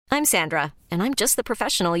I'm Sandra, and I'm just the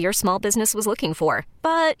professional your small business was looking for.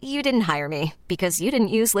 But you didn't hire me because you didn't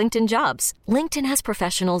use LinkedIn Jobs. LinkedIn has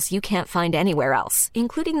professionals you can't find anywhere else,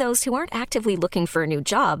 including those who aren't actively looking for a new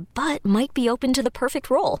job, but might be open to the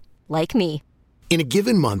perfect role, like me. In a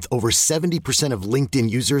given month, over 70% of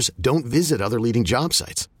LinkedIn users don't visit other leading job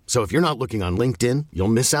sites. So if you're not looking on LinkedIn, you'll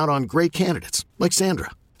miss out on great candidates like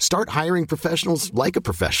Sandra. Start hiring professionals like a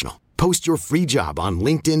professional. Post your free job on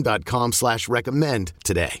linkedin.com/recommend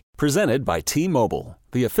today. Presented by T-Mobile,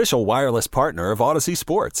 the official wireless partner of Odyssey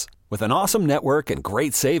Sports. With an awesome network and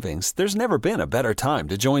great savings, there's never been a better time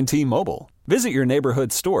to join T-Mobile. Visit your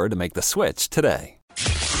neighborhood store to make the switch today.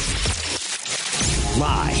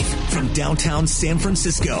 Live from downtown San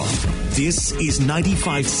Francisco, this is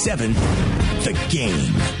 95.7 The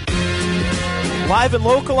Game. Live and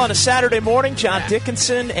local on a Saturday morning, John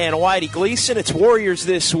Dickinson and Whitey Gleason. It's Warriors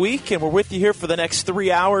this week, and we're with you here for the next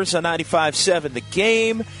 3 hours on 95.7 The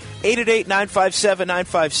Game.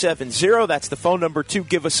 888-957-9570. That's the phone number to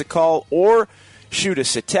give us a call or shoot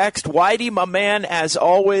us a text. Whitey, my man, as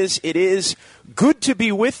always, it is good to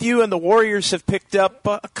be with you, and the Warriors have picked up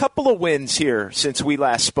a couple of wins here since we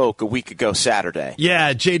last spoke a week ago Saturday.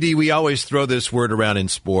 Yeah, JD, we always throw this word around in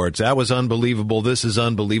sports. That was unbelievable. This is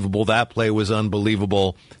unbelievable. That play was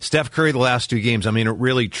unbelievable. Steph Curry, the last two games, I mean, it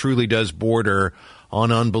really, truly does border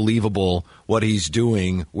on unbelievable what he's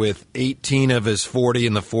doing with 18 of his 40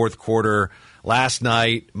 in the fourth quarter. Last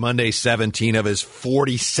night, Monday, 17 of his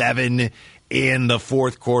 47 in the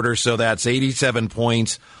fourth quarter. So that's 87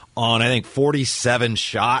 points on, I think, 47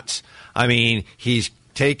 shots. I mean, he's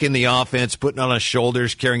taking the offense, putting it on his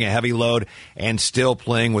shoulders, carrying a heavy load, and still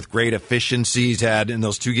playing with great efficiency. He's had, in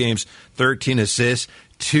those two games, 13 assists,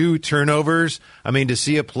 2 turnovers. I mean, to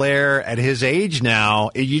see a player at his age now,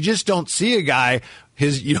 you just don't see a guy,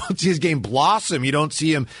 you don't see his game blossom. You don't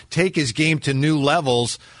see him take his game to new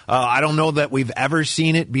levels. I don't know that we've ever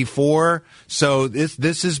seen it before. So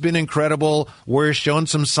this has been incredible. We're showing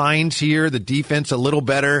some signs here. The defense a little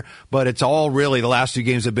better, but it's all really, the last two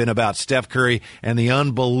games have been about Steph Curry and the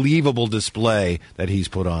unbelievable display that he's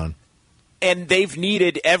put on. And they've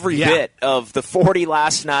needed every bit of the 40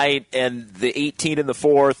 last night and the 18 in the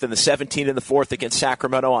fourth and the 17 in the fourth against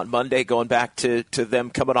Sacramento on Monday, going back to them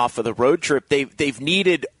coming off of the road trip. They've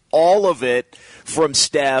needed all of it from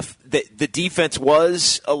Steph. The defense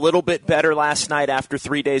was a little bit better last night after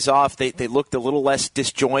 3 days off. They looked a little less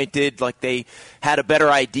disjointed, like they had a better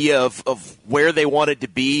idea of where they wanted to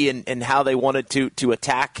be and how they wanted to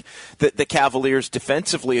attack the Cavaliers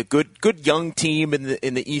defensively. A good young team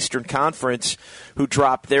in the Eastern Conference who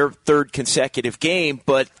dropped their third consecutive game.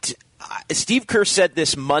 But Steve Kerr said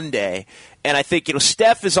this Monday, and I think,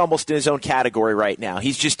 Steph is almost in his own category right now.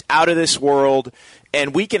 He's just out of this world,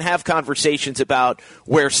 and we can have conversations about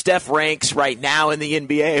where Steph ranks right now in the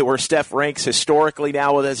NBA, where Steph ranks historically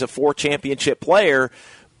now as a 4-championship player.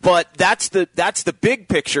 But that's the big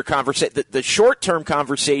picture conversation. The short-term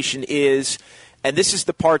conversation is, and this is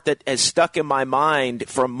the part that has stuck in my mind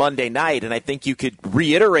from Monday night, and I think you could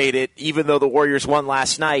reiterate it even though the Warriors won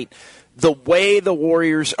last night. The way the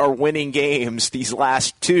Warriors are winning games, these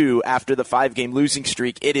last two after the 5-game losing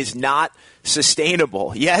streak, it is not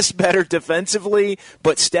sustainable. Yes, better defensively,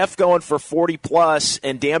 but Steph going for 40-plus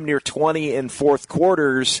and damn near 20 in fourth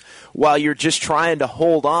quarters while you're just trying to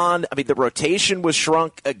hold on. I mean, the rotation was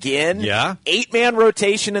shrunk again. Yeah. 8-man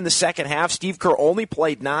rotation in the second half. Steve Kerr only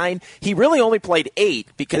played 9. He really only played 8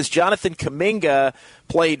 because Jonathan Kuminga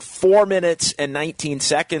played 4 minutes and 19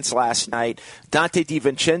 seconds last night. Dante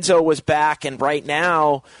DiVincenzo was back, and right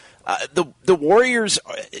now the Warriors,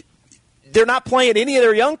 they're not playing any of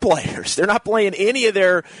their young players. They're not playing any of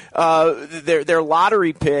their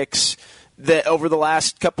lottery picks that over the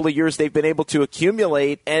last couple of years they've been able to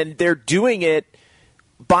accumulate, and they're doing it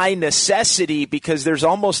by necessity because there's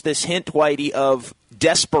almost this hint, Whitey, of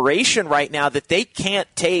desperation right now that they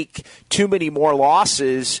can't take too many more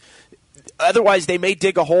losses. Otherwise, they may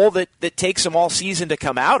dig a hole that takes them all season to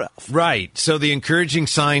come out of. Right. So the encouraging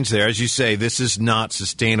signs there, as you say, this is not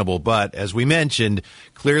sustainable. But as we mentioned,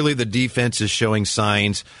 clearly the defense is showing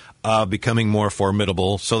signs of becoming more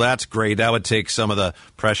formidable. So that's great. That would take some of the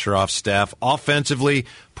pressure off Steph. Offensively,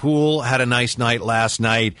 Poole had a nice night last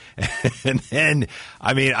night. And then,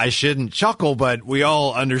 I mean, I shouldn't chuckle, but we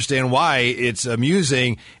all understand why it's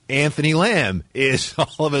amusing. Anthony Lamb is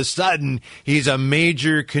all of a sudden, he's a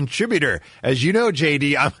major contributor. As you know,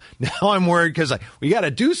 JD, I'm worried because we got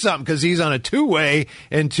to do something because he's on a two-way,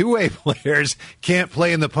 and two-way players can't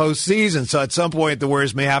play in the postseason. So at some point, the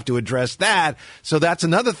Warriors may have to address that. So that's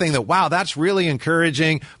another thing that, wow, that's really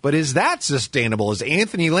encouraging. But is that sustainable? Is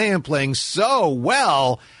Anthony Lamb playing so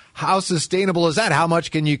well? how sustainable is that? How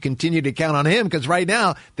much can you continue to count on him? Because right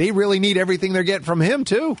now, they really need everything they're getting from him,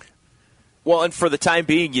 too. Well, and for the time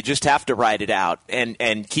being, you just have to ride it out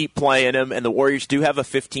and keep playing him. And the Warriors do have a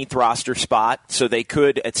 15th roster spot, so they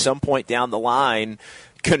could, at some point down the line,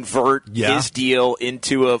 convert his deal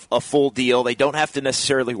into a full deal. They don't have to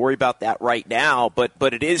necessarily worry about that right now, but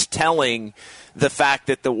it is telling the fact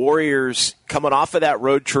that the Warriors, coming off of that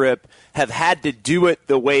road trip, have had to do it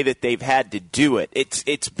the way that they've had to do it.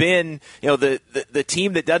 It's been, the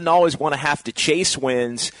team that doesn't always want to have to chase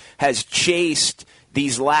wins has chased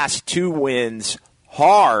these last 2 wins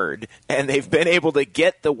hard, and they've been able to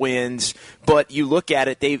get the wins. But you look at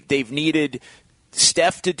it, they've needed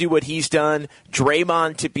Steph to do what he's done,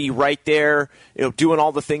 Draymond to be right there, doing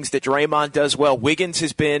all the things that Draymond does well. Wiggins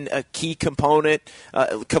has been a key component.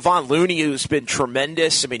 Kevon Looney, who's been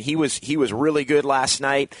tremendous. I mean, he was really good last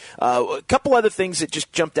night. A couple other things that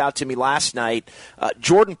just jumped out to me last night.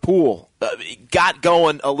 Jordan Poole got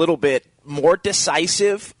going a little bit more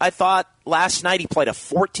decisive, I thought, last night. He played a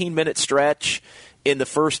 14-minute stretch in the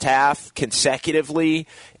first half consecutively.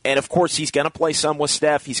 And, of course, he's going to play some with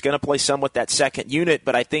Steph. He's going to play some with that second unit.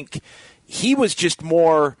 But I think he was just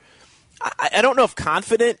more – I don't know if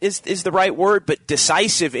confident is the right word, but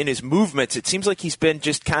decisive in his movements. It seems like he's been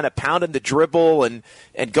just kind of pounding the dribble and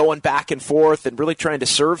going back and forth and really trying to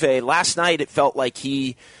survey. Last night it felt like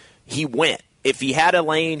he went. If he had a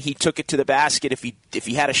lane, he took it to the basket. If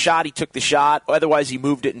he had a shot, he took the shot. Otherwise, he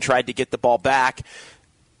moved it and tried to get the ball back.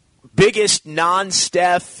 Biggest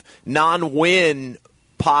non-Steph, non-win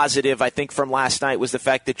positive, I think, from last night was the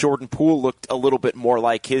fact that Jordan Poole looked a little bit more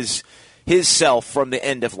like his self from the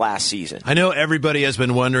end of last season. I know everybody has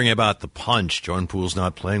been wondering about the punch. Jordan Poole's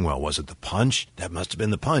not playing well. Was it the punch? That must have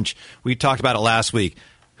been the punch. We talked about it last week.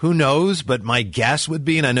 Who knows? But my guess would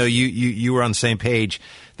be, and I know you were on the same page,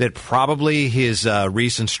 that probably his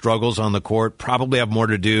recent struggles on the court probably have more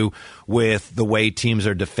to do with the way teams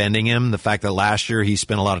are defending him. The fact that last year he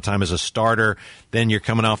spent a lot of time as a starter. Then you're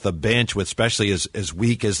coming off the bench with, especially as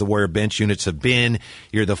weak as the Warrior bench units have been,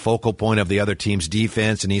 you're the focal point of the other team's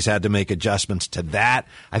defense, and he's had to make adjustments to that.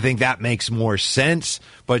 I think that makes more sense.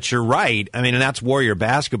 But you're right. I mean, and that's Warrior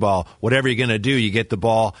basketball. Whatever you're going to do, you get the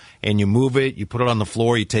ball and you move it, you put it on the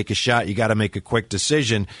floor, you take a shot, you got to make a quick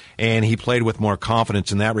decision. And he played with more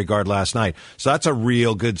confidence in that regard last night. So that's a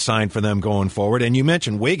real good sign for them going forward. And you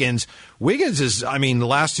mentioned Wiggins. Wiggins is, I mean, the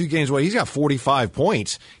last 2 games, he's got 45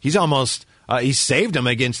 points. He's almost... he saved them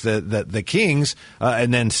against the Kings,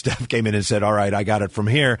 and then Steph came in and said, all right, I got it from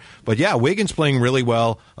here. But, yeah, Wiggins playing really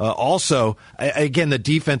well. Also, again, the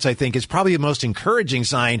defense, I think, is probably the most encouraging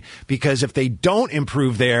sign, because if they don't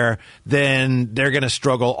improve there, then they're going to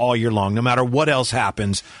struggle all year long, no matter what else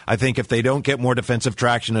happens. I think if they don't get more defensive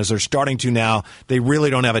traction, as they're starting to now, they really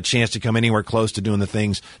don't have a chance to come anywhere close to doing the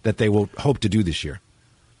things that they will hope to do this year.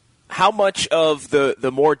 How much of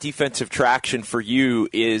the more defensive traction for you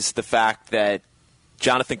is the fact that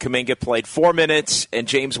Jonathan Kuminga played 4 minutes and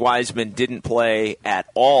James Wiseman didn't play at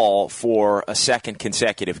all for a second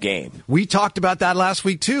consecutive game? We talked about that last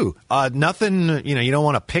week, too. Nothing, you don't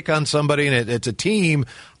want to pick on somebody, and it's a team.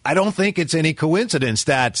 I don't think it's any coincidence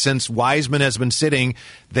that since Wiseman has been sitting,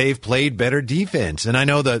 they've played better defense. And I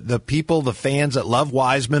know the people, the fans that love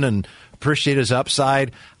Wiseman and appreciate his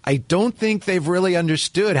upside, I don't think they've really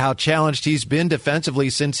understood how challenged he's been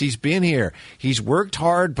defensively since he's been here. He's worked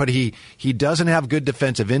hard, but he doesn't have good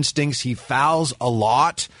defensive instincts. He fouls a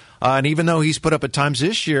lot. And even though he's put up at times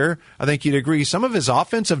this year, I think you'd agree, some of his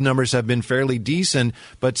offensive numbers have been fairly decent.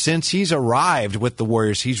 But since he's arrived with the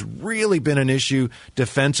Warriors, he's really been an issue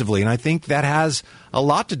defensively. And I think that has a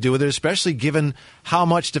lot to do with it, especially given how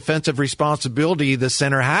much defensive responsibility the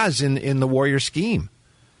center has in the Warrior scheme.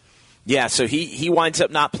 Yeah, so he winds up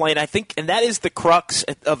not playing. I think, and that is the crux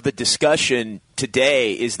of the discussion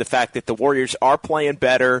today, is the fact that the Warriors are playing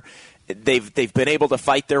better. They've been able to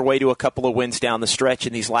fight their way to a couple of wins down the stretch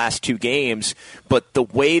in these last 2 games, but the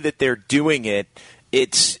way that they're doing it,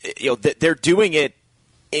 they're doing it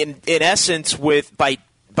in essence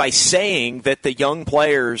by saying that the young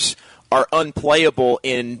players are unplayable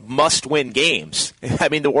in must-win games. I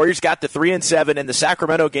mean, the Warriors got to 3-7, and the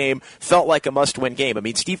Sacramento game felt like a must-win game. I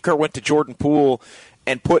mean, Steve Kerr went to Jordan Poole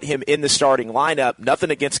and put him in the starting lineup.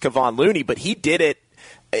 Nothing against Kevon Looney, but he did it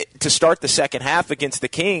to start the second half against the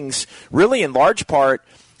Kings, really in large part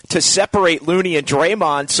to separate Looney and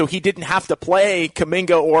Draymond so he didn't have to play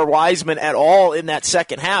Kuminga or Wiseman at all in that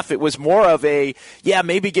second half. It was more of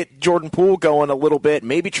maybe get Jordan Poole going a little bit,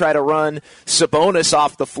 maybe try to run Sabonis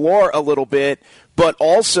off the floor a little bit, but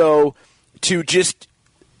also to just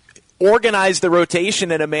organize the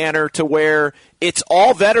rotation in a manner to where it's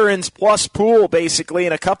all veterans plus Poole basically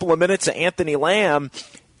in a couple of minutes of Anthony Lamb.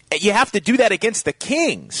 You have to do that against the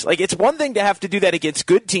Kings. Like, it's one thing to have to do that against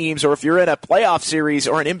good teams, or if you're in a playoff series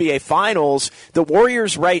or an NBA Finals. The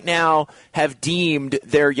Warriors right now have deemed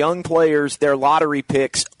their young players, their lottery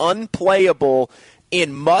picks, unplayable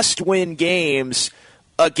in must-win games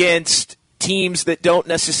against teams that don't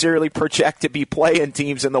necessarily project to be play-in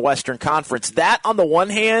teams in the Western Conference. That, on the one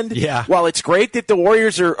hand, while it's great that the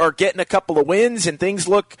Warriors are getting a couple of wins and things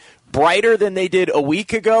look brighter than they did a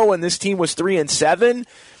week ago when this team was 3-7,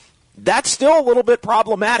 that's still a little bit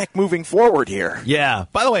problematic moving forward here. Yeah.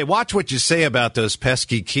 By the way, watch what you say about those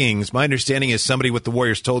pesky Kings. My understanding is somebody with the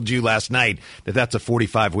Warriors told you last night that that's a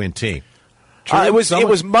 45-win team. It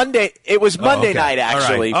was Monday. It was Monday night,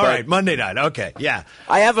 actually. All right. Monday night. Okay, yeah.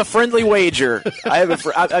 I have a friendly wager.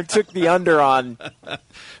 I took the under on.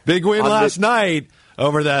 Big win last night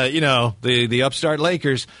over the upstart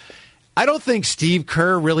Lakers. I don't think Steve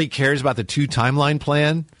Kerr really cares about the 2 timeline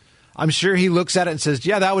plan. I'm sure he looks at it and says,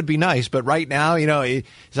 yeah, that would be nice. But right now, he's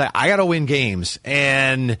like, I got to win games.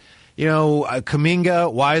 And,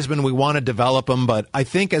 Kuminga, Wiseman, we want to develop them. But I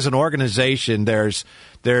think as an organization, there's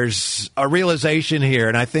a realization here.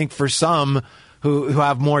 And I think for some who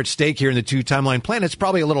have more at stake here in the 2 timeline plan, it's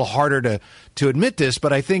probably a little harder to admit this,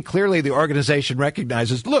 but I think clearly the organization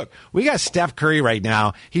recognizes, look, we got Steph Curry right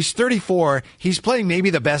now. He's 34. He's playing maybe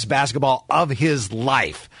the best basketball of his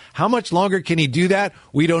life. How much longer can he do that?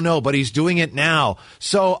 We don't know, but he's doing it now.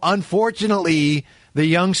 So unfortunately, the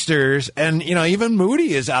youngsters, and even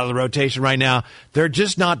Moody is out of the rotation right now. They're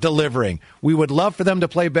just not delivering. We would love for them to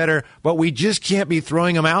play better, but we just can't be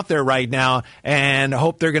throwing them out there right now and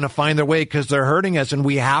hope they're going to find their way, because they're hurting us, and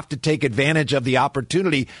we have to take advantage of the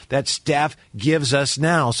opportunity that Steph gives us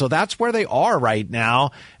now. So that's where they are right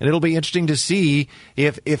now, and it'll be interesting to see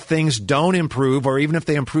if things don't improve, or even if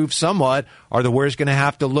they improve somewhat, are the Warriors going to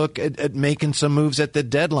have to look at making some moves at the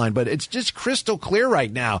deadline. But it's just crystal clear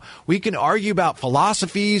right now. We can argue about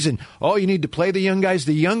philosophies and, you need to play the young guys.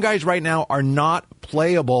 The young guys right now are not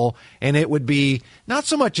playable, and it would be not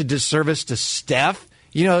so much a disservice to Steph.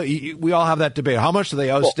 We all have that debate. How much do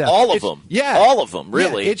they owe Steph? All of them. Yeah. All of them,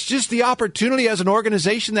 really. Yeah, it's just the opportunity as an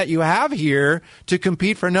organization that you have here to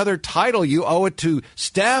compete for another title. You owe it to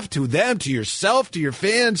Steph, to them, to yourself, to your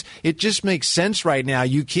fans. It just makes sense right now.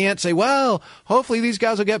 You can't say, well, hopefully these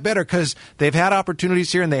guys will get better, because they've had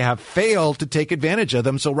opportunities here and they have failed to take advantage of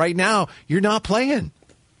them. So right now, you're not playing.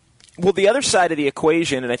 Well, the other side of the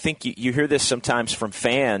equation, and I think you hear this sometimes from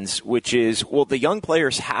fans, which is, the young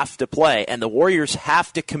players have to play, and the Warriors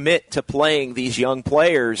have to commit to playing these young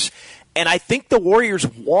players. And I think the Warriors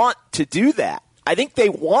want to do that. I think they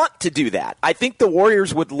want to do that. I think the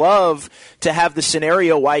Warriors would love to have the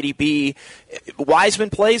scenario, Whitey, be Wiseman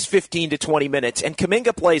plays 15 to 20 minutes, and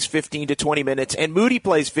Kuminga plays 15 to 20 minutes, and Moody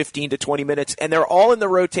plays 15 to 20 minutes, and they're all in the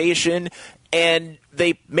rotation, and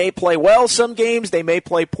they may play well some games, they may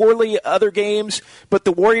play poorly other games, but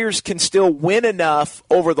the Warriors can still win enough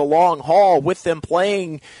over the long haul with them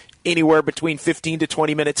playing anywhere between 15 to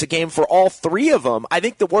 20 minutes a game for all 3 of them. I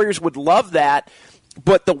think the Warriors would love that.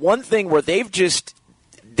 But the one thing where they've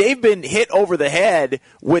been hit over the head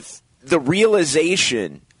with the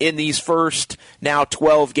realization in these first now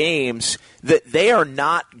 12 games that they are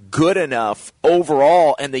not good enough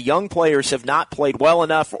overall, and the young players have not played well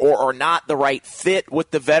enough or are not the right fit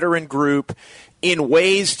with the veteran group in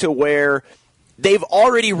ways to where they've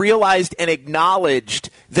already realized and acknowledged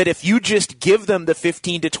that if you just give them the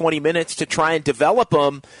 15 to 20 minutes to try and develop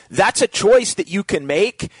them, that's a choice that you can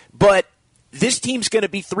make, but this team's going to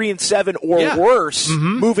be 3-7 or worse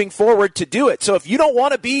moving forward to do it. So if you don't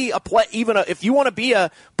want to be if you want to be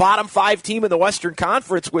a bottom 5 team in the Western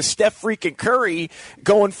Conference with Steph freaking Curry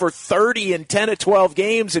going for 30 in 10 of 12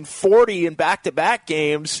 games and 40 in back-to-back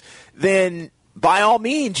games, then by all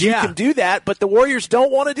means, you can do that, but the Warriors don't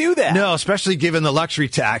want to do that. No, especially given the luxury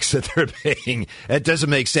tax that they're paying. It doesn't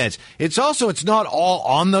make sense. It's not all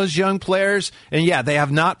on those young players. And they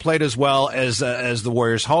have not played as well as the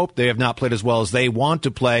Warriors hoped. They have not played as well as they want to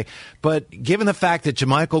play. But given the fact that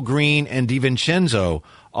JaMychal Green and DiVincenzo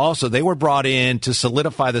also, they were brought in to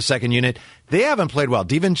solidify the second unit. They haven't played well.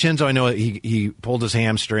 DiVincenzo, I know he pulled his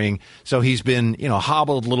hamstring, so he's been,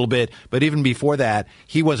 hobbled a little bit. But even before that,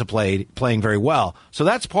 he wasn't playing very well. So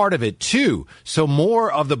that's part of it, too. So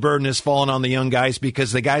more of the burden has fallen on the young guys,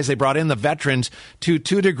 because the guys they brought in, the veterans, to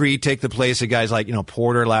a degree, take the place of guys like,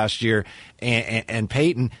 Porter last year and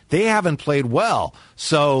Payton. They haven't played well.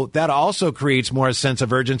 So that also creates more a sense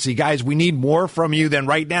of urgency. Guys, we need more from you than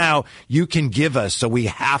right now you can give us, so we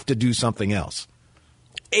have to do something else.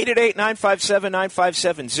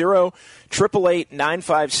 888-957-9570,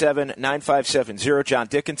 888-957-9570. John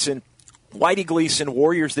Dickinson, Whitey Gleason,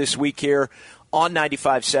 Warriors this week here on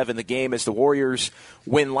 95.7 The Game as the Warriors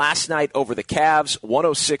win last night over the Cavs,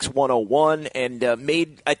 106-101, and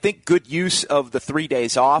made, I think, good use of the 3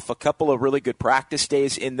 days off. A couple of really good practice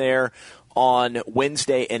days in there on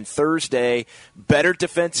Wednesday and Thursday. Better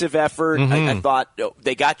defensive effort. I thought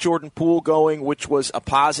they got Jordan Poole going, which was a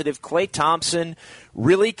positive. Klay Thompson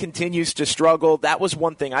really continues to struggle. That was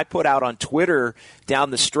one thing I put out on Twitter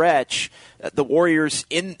down the stretch. The Warriors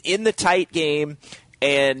in the tight game,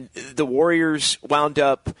 and the Warriors wound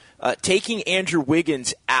up taking Andrew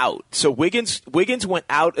Wiggins out. So Wiggins went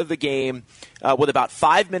out of the game with about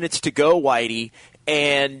 5 minutes to go, Whitey,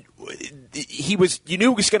 and you knew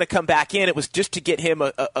he was going to come back in. It was just to get him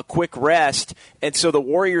a quick rest. And so the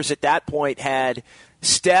Warriors at that point had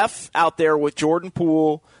Steph out there with Jordan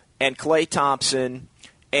Poole and Klay Thompson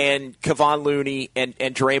and Kevon Looney and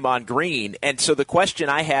Draymond Green. And so the question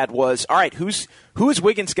I had was, all right, who is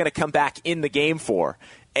Wiggins going to come back in the game for?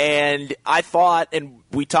 And I thought, and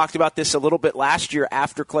we talked about this a little bit last year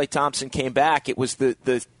after Klay Thompson came back, it was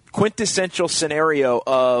the quintessential scenario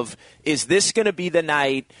of, is this going to be the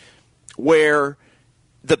night where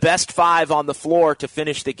the best five on the floor to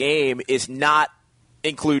finish the game is not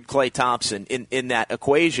include Klay Thompson in that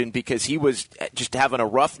equation, because he was just having a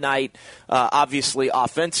rough night. Obviously,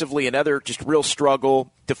 offensively, another just real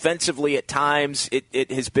struggle. Defensively, at times,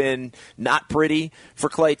 it has been not pretty for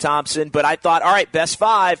Klay Thompson. But I thought, all right, best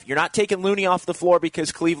five. You're not taking Looney off the floor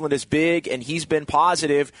because Cleveland is big, and he's been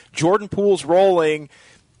positive. Jordan Poole's rolling.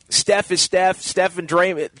 Steph is Steph. Steph and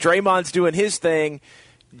Draymond's doing his thing.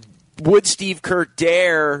 Would Steve Kerr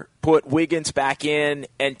dare put Wiggins back in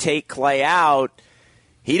and take Klay out?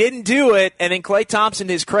 He didn't do it, and then Klay Thompson,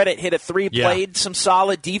 his credit, hit a three, played some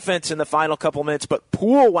solid defense in the final couple minutes, but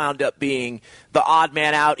Poole wound up being the odd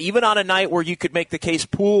man out, even on a night where you could make the case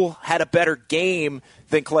Poole had a better game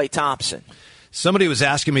than Klay Thompson. Somebody was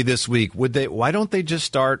asking me this week, why don't they just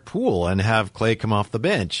start Poole and have Klay come off the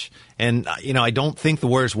bench? And, I don't think the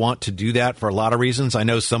Warriors want to do that for a lot of reasons. I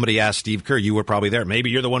know somebody asked Steve Kerr, you were probably there. Maybe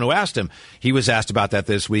you're the one who asked him. He was asked about that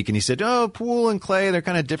this week, and he said, Poole and Klay, they're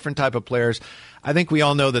kind of different type of players. I think we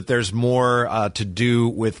all know that there's more to do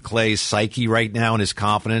with Klay's psyche right now and his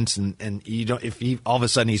confidence. And if all of a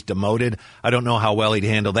sudden he's demoted, I don't know how well he'd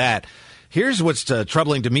handle that. Here's what's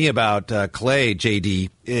troubling to me about Klay,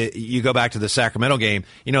 JD. You go back to the Sacramento game.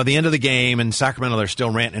 At the end of the game, in Sacramento, they're still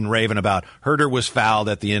ranting and raving about Herter was fouled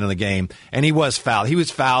at the end of the game. And he was fouled. He was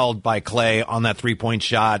fouled by Klay on that three-point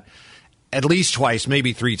shot at least twice,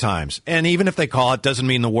 maybe three times. And even if they call it, doesn't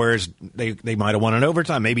mean the Warriors, they might have won in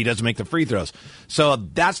overtime. Maybe he doesn't make the free throws. So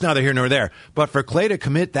that's neither here nor there. But for Klay to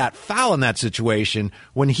commit that foul in that situation,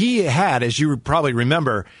 when he had, as you probably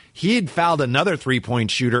remember, he had fouled another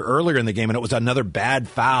three-point shooter earlier in the game, and it was another bad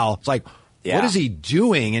foul. It's like, what is he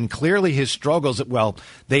doing? And clearly his struggles,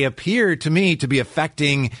 they appear to me to be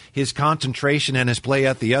affecting his concentration and his play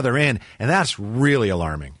at the other end, and that's really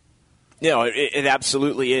alarming. It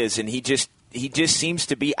absolutely is, and he just seems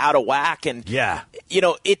to be out of whack. And he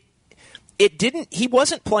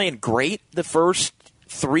wasn't playing great the first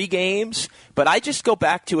three games, but I just go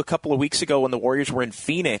back to a couple of weeks ago when the Warriors were in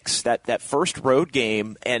Phoenix, that first road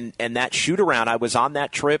game and that shoot around. I was on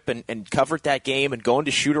that trip and covered that game and going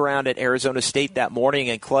to shoot around at Arizona State that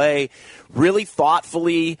morning, and Klay really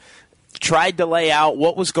thoughtfully tried to lay out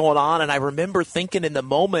what was going on, and I remember thinking in the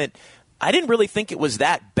moment, I didn't really think it was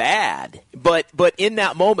that bad, but in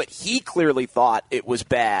that moment, he clearly thought it was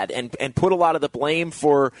bad and put a lot of the blame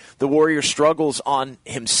for the Warriors' struggles on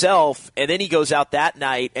himself. And then he goes out that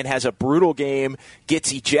night and has a brutal game,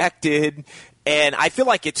 gets ejected, and I feel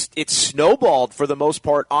like it's snowballed for the most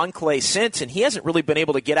part on Klay since, and he hasn't really been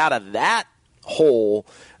able to get out of that hole.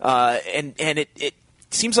 And it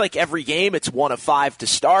seems like every game it's 1 of 5 to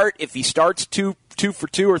start. If he starts 2 for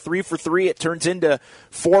 2 or 3 for 3, it turns into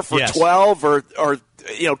 4 for 12, or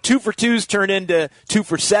 2 for 2s turn into 2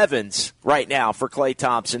 for 7s right now for Klay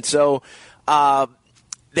Thompson. So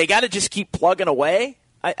they got to just keep plugging away,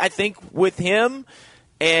 I think, with him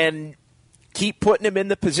and keep putting him in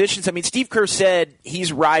the positions. I mean, Steve Kerr said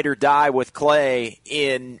he's ride or die with Klay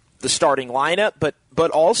in the starting lineup,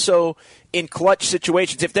 but also in clutch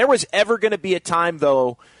situations. If there was ever going to be a time,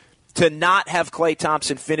 though, to not have Klay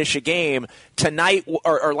Thompson finish a game, tonight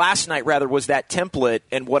or last night rather was that template,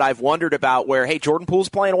 and what I've wondered about where, hey, Jordan Poole's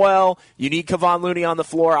playing well, you need Kevon Looney on the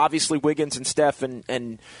floor, obviously Wiggins and Steph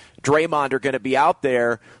and Draymond are going to be out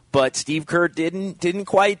there. But Steve Kerr didn't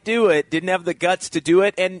quite do it, didn't have the guts to do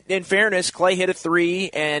it. And in fairness, Klay hit a three,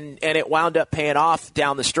 and it wound up paying off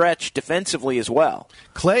down the stretch defensively as well.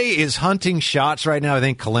 Klay is hunting shots right now. I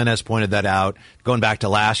think Colin has pointed that out going back to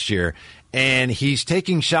last year. And he's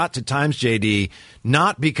taking shots at times, JD,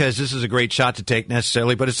 not because this is a great shot to take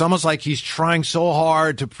necessarily, but it's almost like he's trying so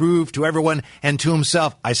hard to prove to everyone and to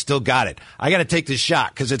himself, I still got it. I got to take this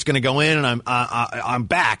shot because it's going to go in, and I'm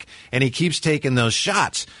back. And he keeps taking those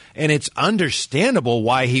shots. And it's understandable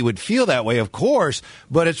why he would feel that way, of course,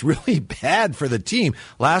 but it's really bad for the team.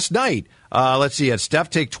 Last night, let's see, had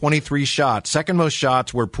Steph take 23 shots. Second most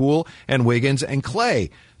shots were Poole and Wiggins and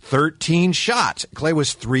Klay. 13 shots. Klay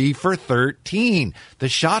was 3 for 13. The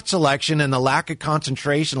shot selection and the lack of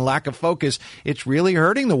concentration, lack of focus, it's really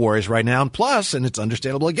hurting the Warriors right now. And plus, and it's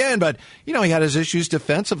understandable again, but, he had his issues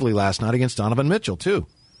defensively last night against Donovan Mitchell, too.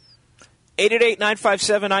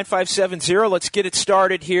 888-957-9570. Let's get it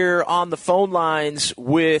started here on the phone lines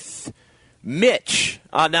with Mitch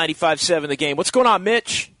on 95.7 The Game. What's going on,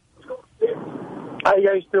 Mitch? How you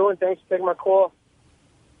guys doing? Thanks for taking my call.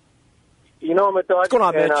 I'm a Dodgers. What's going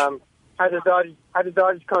on, Mitch? Had the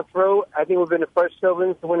Dodgers come through, I think we've been the first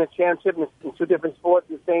siblings to win a championship in two different sports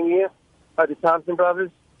in the same year, the Thompson brothers.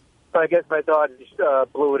 But I guess my Dodgers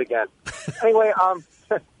blew it again. Anyway, all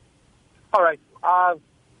right. I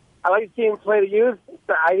like to see him play the youth.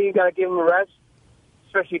 I think you got to give him a rest,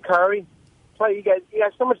 especially Curry. You got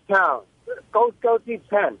so much talent. Go see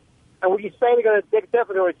 10. And what you say they're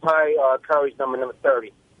definitely going to retire Curry's number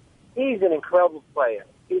 30. He's an incredible player.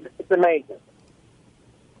 It's amazing.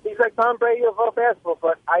 He's like Tom Brady of basketball,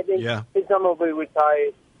 but I think his number will be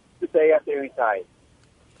retired the day after he retires.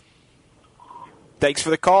 Thanks for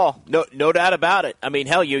the call. No doubt about it. I mean,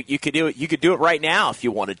 hell, you could do it. You could do it right now if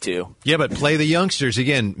you wanted to. Yeah, but play the youngsters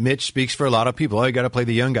again. Mitch speaks for a lot of people. Oh, you got to play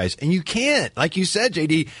the young guys, and you can't. Like you said,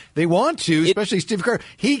 JD, they want to, especially Steve Kerr.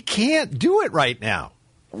 He can't do it right now.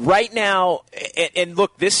 Right now, and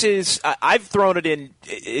look, this is I've thrown it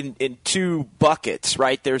in two buckets,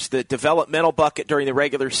 right? There's the developmental bucket during the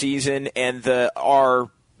regular season, and the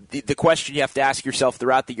question you have to ask yourself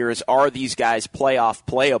throughout the year is, are these guys playoff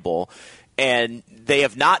playable? And they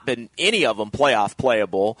have not been, any of them, playoff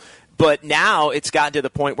playable. But now it's gotten to the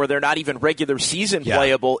point where they're not even regular season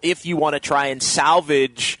playable if you want to try and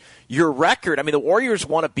salvage your record. I mean, the Warriors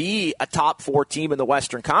want to be a top 4 team in the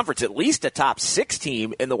Western Conference, at least a top 6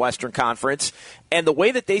 team in the Western Conference. And the way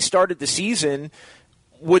that they started the season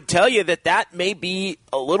would tell you that may be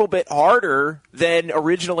a little bit harder than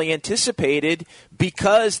originally anticipated,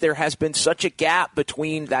 because there has been such a gap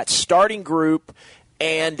between that starting group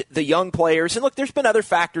and the young players. And look, there's been other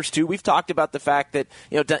factors too. We've talked about the fact that,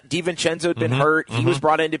 DiVincenzo had been hurt. He was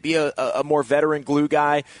brought in to be a more veteran glue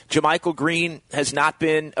guy. JaMychal Green has not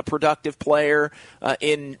been a productive player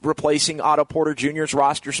in replacing Otto Porter Jr.'s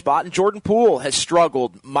roster spot. And Jordan Poole has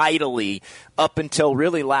struggled mightily up until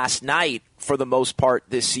really last night for the most part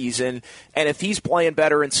this season. And if he's playing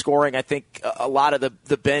better and scoring, I think a lot of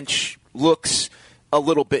the bench looks a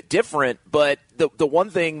little bit different. But the one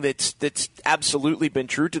thing that's absolutely been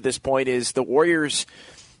true to this point is the Warriors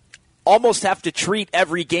almost have to treat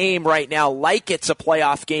every game right now like it's a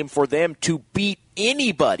playoff game for them to beat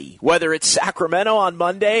anybody, whether it's Sacramento on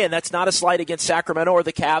Monday, and that's not a slight against Sacramento, or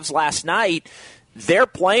the Cavs last night. They're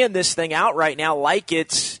playing this thing out right now like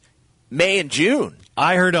it's May and June.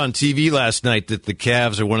 I heard on TV last night that the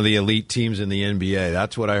Cavs are one of the elite teams in the NBA.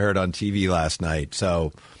 That's what I heard on TV last night.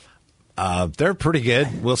 So they're pretty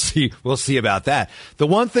good. We'll see about that. The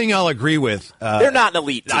one thing I'll agree with, they're not an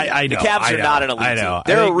elite team. I know, the Cavs are not an elite team.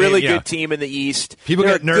 They're a really good team in the East. People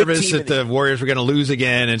get nervous that the Warriors were going to lose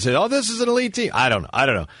again and say, "Oh, this is an elite team." I don't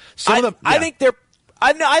know. I think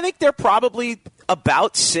they're probably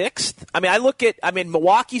about 6th. I mean,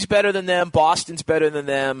 Milwaukee's better than them. Boston's better than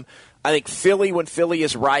them. I think Philly, when Philly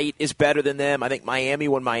is right, is better than them. I think Miami,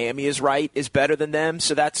 when Miami is right, is better than them.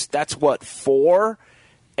 So that's what, 4.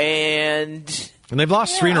 And they've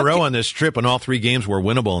lost 3 in a row on this trip, and all 3 games were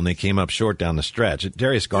winnable, and they came up short down the stretch.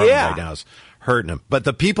 Darius Garland right now is hurting them. But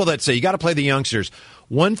the people that say you got to play the youngsters,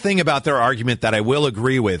 one thing about their argument that I will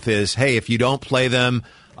agree with is, hey, if you don't play them,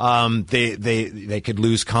 they could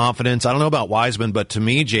lose confidence. I don't know about Wiseman, but to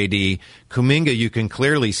me, JD, Kuminga, you can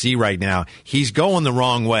clearly see right now, he's going the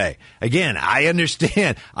wrong way. Again, I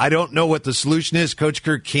understand. I don't know what the solution is. Coach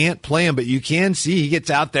Kerr can't play him, but you can see he gets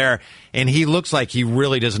out there, and he looks like he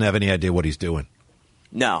really doesn't have any idea what he's doing.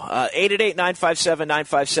 No.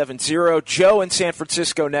 888-957-9570. Joe in San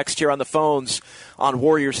Francisco next here on the phones on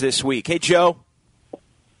Warriors This Week. Hey, Joe.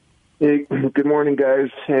 Hey, good morning, guys.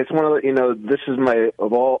 Hey, I just want to let you know this is I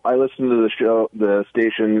listen to the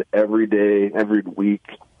station every day, every week,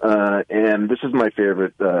 and this is my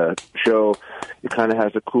favorite show. It kind of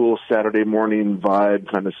has a cool Saturday morning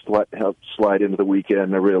vibe, kind of help slide into the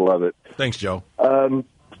weekend. I really love it. Thanks, Joe.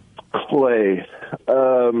 Clay,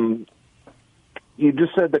 you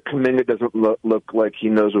just said that Kuminga doesn't look like he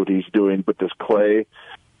knows what he's doing, but this Clay,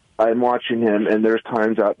 I'm watching him, and there's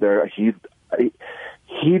times out there he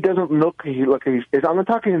doesn't look. I'm not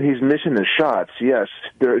talking. He's missing his shots. Yes,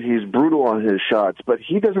 he's brutal on his shots, but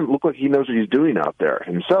he doesn't look like he knows what he's doing out there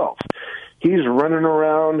himself. He's running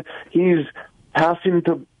around. He's passing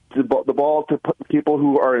the ball to people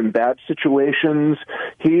who are in bad situations.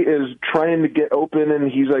 He is trying to get open,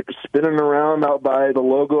 and he's like spinning around out by the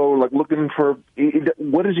logo, like looking for.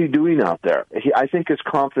 What is he doing out there? I think his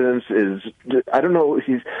confidence is. I don't know.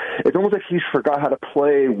 It's almost like he's forgot how to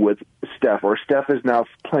play with Steph, or Steph is now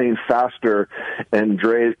playing faster, and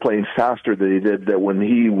Dre is playing faster than he did that when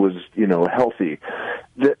he was, healthy.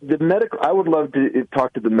 The medical. I would love to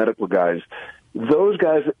talk to the medical guys. Those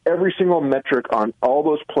guys, every single metric on all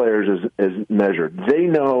those players is measured. They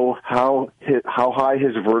know how high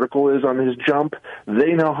his vertical is on his jump.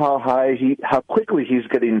 They know how quickly he's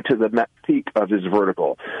getting to the peak of his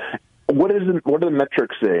vertical. What are the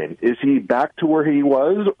metrics saying? Is he back to where he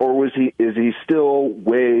was, or is he still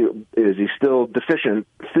deficient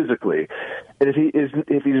physically? And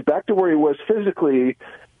if he's back to where he was physically,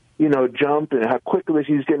 jump and how quickly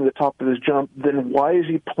he's getting to the top of his jump, then why is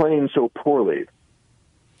he playing so poorly?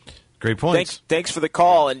 Great point. Thanks for the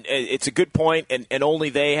call, and it's a good point, and only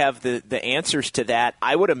they have the answers to that.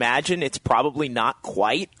 I would imagine it's probably not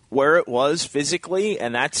quite where it was physically,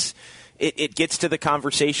 and that's it gets to the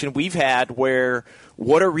conversation we've had where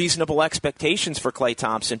what are reasonable expectations for Klay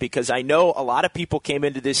Thompson? Because I know a lot of people came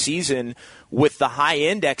into this season with the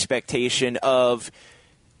high-end expectation of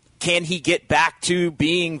can he get back to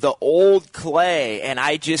being the old Klay? And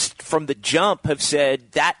I just, from the jump, have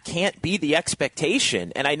said that can't be the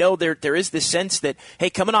expectation. And I know there is this sense that,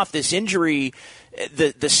 hey, coming off this injury,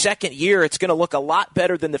 the second year, it's going to look a lot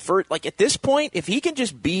better than the first. Like, at this point, if he can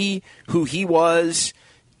just be who he was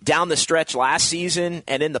down the stretch last season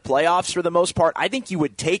and in the playoffs for the most part, I think you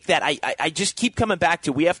would take that. I just keep coming back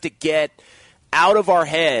to we have to get out of our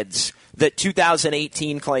heads that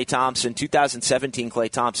 2018 Klay Thompson, 2017 Klay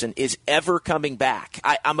Thompson is ever coming back.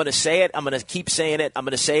 I'm going to say it. I'm going to keep saying it. I'm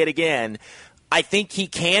going to say it again. I think he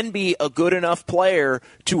can be a good enough player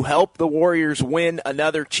to help the Warriors win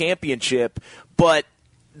another championship, but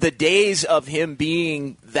the days of him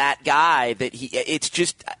being that guy it's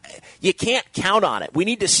just, you can't count on it. We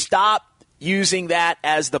need to stop using that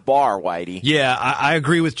as the bar, Whitey. Yeah, I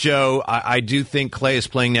agree with Joe. I do think Klay is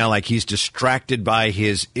playing now like he's distracted by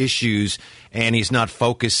his issues, and he's not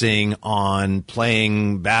focusing on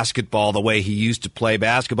playing basketball the way he used to play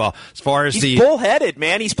basketball. As far as he's bullheaded,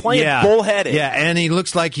 man. He's playing bullheaded. Yeah, and he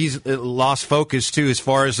looks like he's lost focus, too, as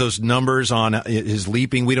far as those numbers on his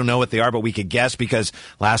leaping. We don't know what they are, but we could guess because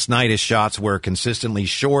last night his shots were consistently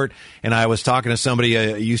short. And I was talking to somebody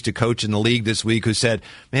who used to coach in the league this week who said,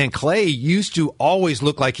 man, Klay used to always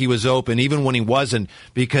look like he was open, even when he wasn't,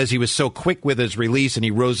 because he was so quick with his release and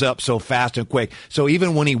he rose up so fast and quick. So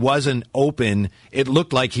even when he wasn't open, it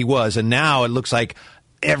looked like he was, and now it looks like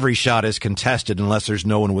every shot is contested unless there's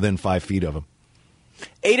no one within 5 feet of him.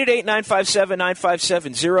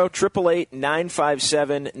 888-957-9570,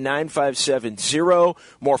 888-957-9570.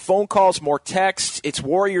 More phone calls, more texts. It's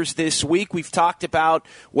Warriors this week. We've talked about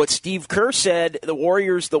what Steve Kerr said, the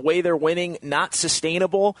Warriors, the way they're winning, not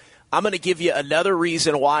sustainable. I'm going to give you another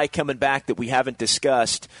reason why, coming back, that we haven't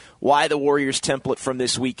discussed, why the Warriors template from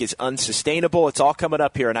this week is unsustainable. It's all coming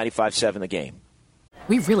up here on 95.7 The Game.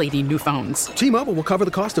 We really need new phones. T-Mobile will cover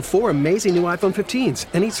the cost of 4 amazing new iPhone 15s,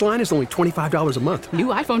 and each line is only $25 a month. New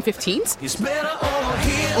iPhone 15s? It's better over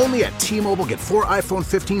here. Only at T-Mobile, get 4 iPhone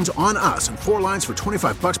 15s on us and 4 lines for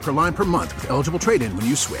 $25 per line per month with eligible trade-in when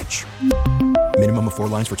you switch. Minimum of 4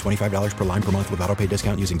 lines for $25 per line per month with autopay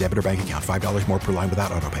discount using debit or bank account. $5 more per line without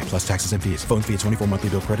autopay, plus taxes and fees. Phone fee at 24 monthly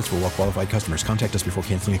bill credits for well-qualified customers. Contact us before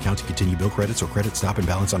canceling account to continue bill credits or credit stop and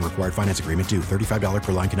balance on required finance agreement due. $35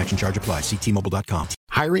 per line connection charge applies. See T-Mobile.com.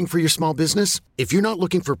 Hiring for your small business? If you're not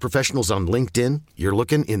looking for professionals on LinkedIn, you're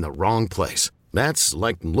looking in the wrong place. That's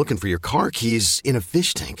like looking for your car keys in a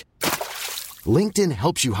fish tank. LinkedIn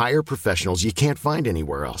helps you hire professionals you can't find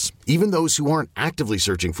anywhere else, even those who aren't actively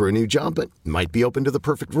searching for a new job but might be open to the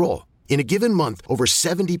perfect role. In a given month, over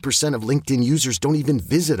 70% of LinkedIn users don't even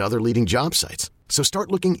visit other leading job sites. So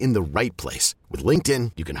start looking in the right place. With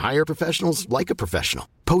LinkedIn, you can hire professionals like a professional.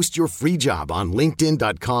 Post your free job on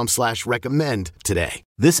linkedin.com/recommend today.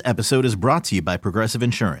 This episode is brought to you by Progressive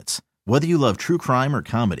Insurance. Whether you love true crime or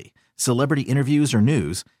comedy, celebrity interviews or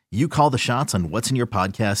news, you call the shots on what's in your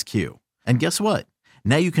podcast queue. And guess what?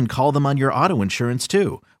 Now you can call them on your auto insurance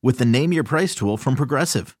too with the Name Your Price tool from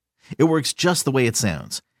Progressive. It works just the way it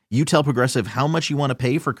sounds. You tell Progressive how much you want to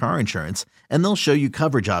pay for car insurance, and they'll show you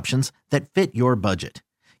coverage options that fit your budget.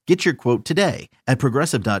 Get your quote today at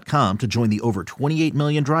Progressive.com to join the over 28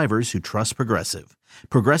 million drivers who trust Progressive.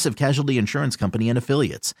 Progressive Casualty Insurance Company and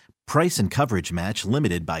Affiliates. Price and coverage match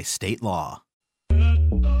limited by state law.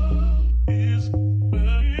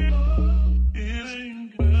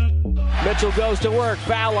 Mitchell goes to work,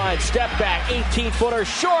 foul line, step back, 18-footer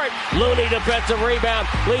short. Looney defensive rebound,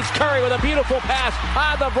 leads Curry with a beautiful pass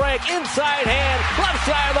on the break, inside hand, left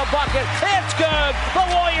side of the bucket. It's good. The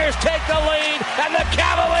Warriors take the lead, and the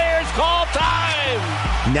Cavaliers call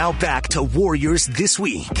time. Now back to Warriors This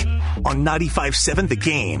Week on 95.7 The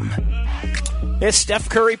Game. It's Steph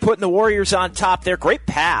Curry putting the Warriors on top there. Great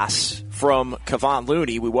pass from Kevon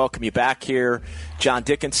Looney. We welcome you back here, John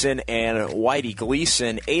Dickinson and Whitey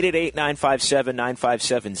Gleason.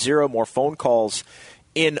 888-957-9570. More phone calls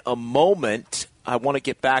in a moment. I want to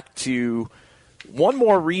get back to one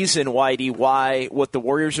more reason, Whitey, why what the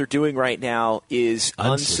Warriors are doing right now is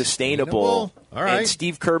unsustainable. All right. And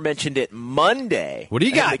Steve Kerr mentioned it Monday. What do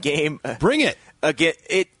you got? The game. Bring it. Again,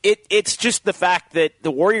 it's just the fact that the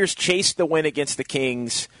Warriors chased the win against the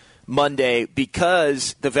Kings Monday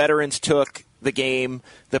because the veterans took the game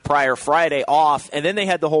the prior Friday off, and then they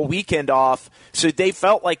had the whole weekend off, so they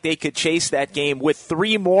felt like they could chase that game with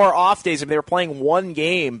 3 more off days. I mean, they were playing one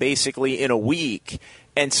game basically in a week,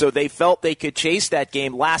 and so they felt they could chase that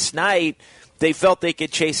game. Last night, they felt they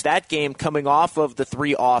could chase that game coming off of the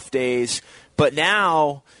 3 off days, but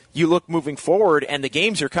now you look moving forward, and the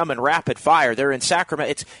games are coming rapid fire. They're in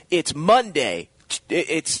Sacramento. It's Monday.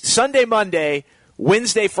 It's Sunday, Monday,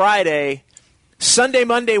 Wednesday, Friday, Sunday,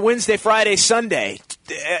 Monday, Wednesday, Friday, Sunday.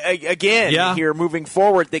 Again, here moving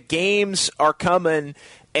forward, the games are coming,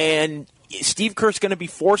 and Steve Kerr's going to be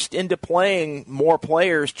forced into playing more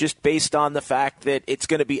players just based on the fact that it's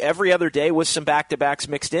going to be every other day with some back-to-backs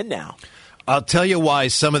mixed in now. I'll tell you why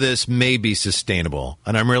some of this may be sustainable,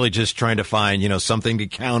 and I'm really just trying to find, something to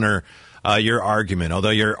counter your argument, although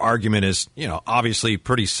your argument is, obviously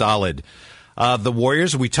pretty solid. The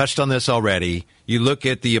Warriors, we touched on this already. You look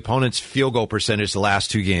at the opponent's field goal percentage the last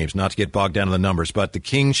 2 games, not to get bogged down in the numbers, but the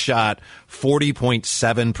Kings shot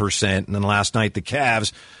 40.7%, and then last night the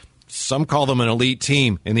Cavs, some call them an elite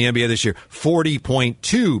team in the NBA this year,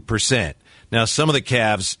 40.2%. Now, some of the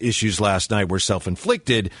Cavs' issues last night were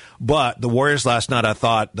self-inflicted, but the Warriors last night, I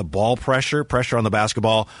thought the ball pressure on the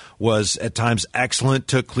basketball was at times excellent,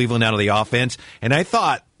 took Cleveland out of the offense, and I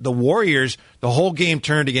thought the Warriors, the whole game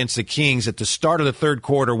turned against the Kings at the start of the third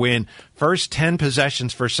quarter when first 10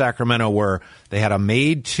 possessions for Sacramento were they had a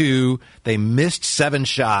made 2, they missed 7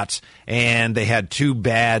 shots, and they had 2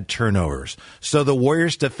 bad turnovers. So the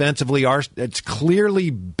Warriors defensively it's clearly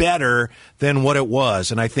better than what it was,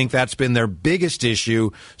 and I think that's been their biggest issue.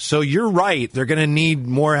 So you're right, they're going to need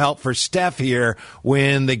more help for Steph here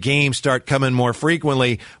when the games start coming more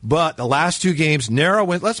frequently. But the last 2 games, narrow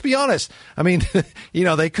win. Let's be honest. I mean,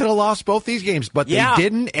 they could have lost both these games, but they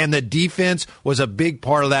didn't, and the defense was a big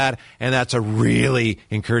part of that, and that's a really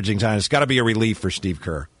encouraging time. It's got to be a relief for Steve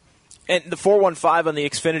Kerr. And the 415 on the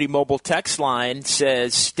Xfinity mobile text line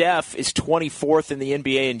says Steph is 24th in the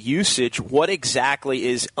NBA in usage. What exactly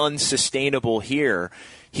is unsustainable here?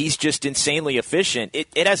 He's just insanely efficient.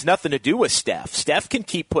 It has nothing to do with Steph. Steph can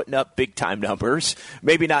keep putting up big-time numbers,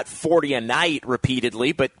 maybe not 40 a night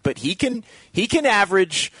repeatedly, but he can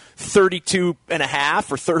average 32 and a half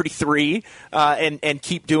or 33 and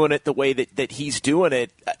keep doing it the way that he's doing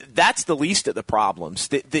it. That's the least of the problems.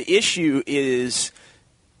 The issue is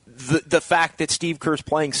the fact that Steve Kerr's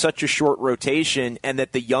playing such a short rotation and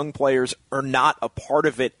that the young players are not a part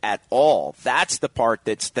of it at all. That's the part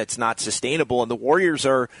that's not sustainable, and the Warriors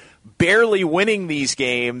are barely winning these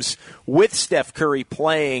games with Steph Curry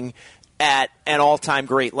playing at an all-time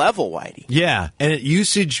great level, Whitey. Yeah, and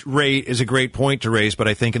usage rate is a great point to raise, but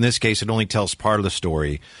I think in this case it only tells part of the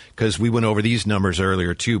story because we went over these numbers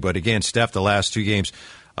earlier too. But again, Steph, the last 2 games,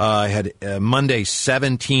 had Monday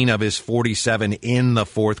 17 of his 47 in the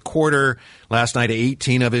fourth quarter. Last night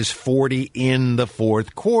 18 of his 40 in the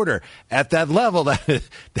fourth quarter. At that level,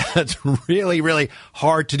 that's really, really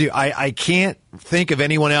hard to do. I can't think of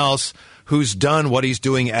anyone else who's done what he's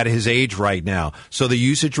doing at his age right now. So the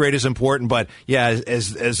usage rate is important, but yeah,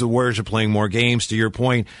 as the Warriors are playing more games, to your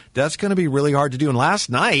point, that's going to be really hard to do. And last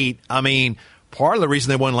night, I mean, part of the reason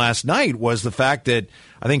they won last night was the fact that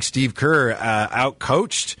I think Steve Kerr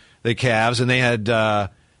outcoached the Cavs, and they had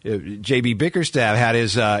J.B. Bickerstaff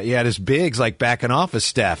had his bigs like backing off of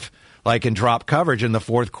Steph, like in drop coverage in the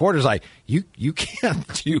fourth quarter. It's like, you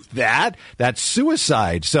can't do that. That's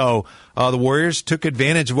suicide. So the Warriors took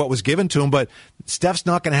advantage of what was given to him, but Steph's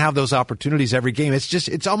not going to have those opportunities every game.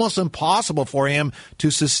 It's almost impossible for him to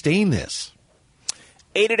sustain this.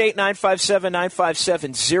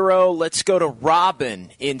 888-957-9570. Let's go to Robin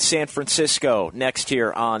in San Francisco next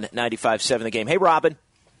here on 95.7 The Game. Hey, Robin.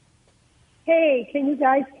 Hey, can you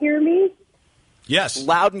guys hear me? Yes.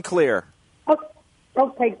 Loud and clear.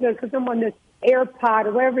 Okay, good, because I'm on this AirPod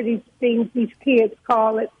or whatever these things these kids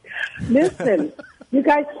call it. Listen, you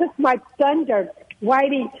guys took my thunder.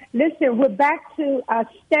 Whitey, listen, we're back to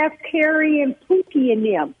Steph Curry and Pookie and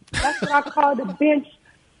them. That's what I call the bench.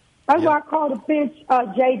 That's what I call the bench,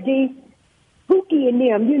 JD. Pookie and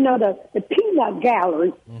them, you know, the peanut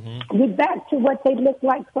gallery. Mm-hmm. We're back to what they looked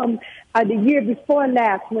like from the year before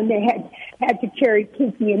last when they had to carry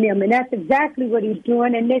Pookie and them. And that's exactly what he's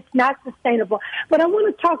doing, and it's not sustainable. But I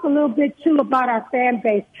want to talk a little bit, too, about our fan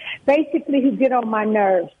base, basically who get on my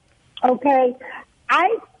nerves, okay?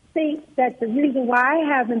 I think that the reason why I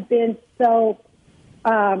haven't been so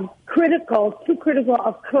too critical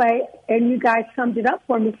of Klay, and you guys summed it up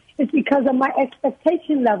for me, is because of my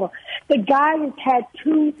expectation level. The guy has had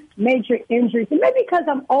 2 major injuries, and maybe because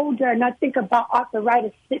I'm older and I think about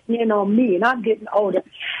arthritis sitting in on me, and I'm getting older,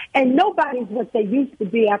 and nobody's what they used to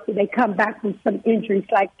be after they come back from some injuries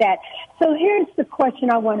like that. So here's the question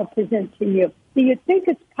I want to present to you. Do you think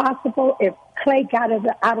it's possible if Klay got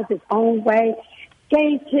out of his own way,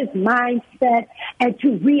 changed his mindset, and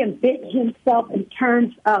to reinvent himself in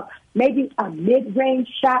terms of maybe a mid-range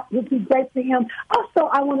shot would be great for him? Also,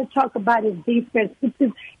 I want to talk about his defense.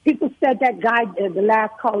 People said that guy, the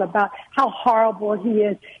last call, about how horrible he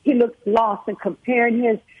is. He looks lost, and comparing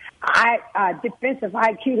his defensive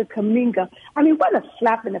IQ to Kuminga. I mean, what a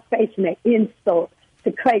slap in the face and an insult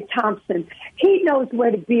to Klay Thompson. He knows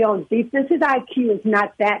where to be on defense. His IQ is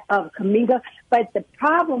not that of Kuminga, but the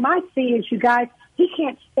problem I see is, you guys, he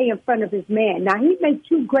can't stay in front of his man. Now, he made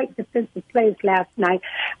 2 great defensive plays last night,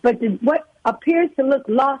 but what appears to look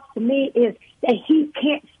lost to me is that he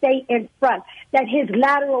can't stay in front, that his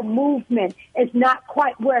lateral movement is not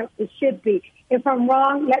quite where it should be. If I'm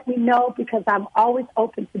wrong, let me know, because I'm always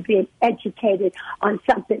open to being educated on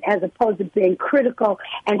something as opposed to being critical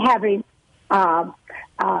and having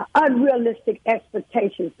unrealistic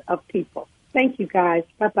expectations of people. Thank you, guys.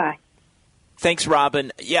 Bye-bye. Thanks,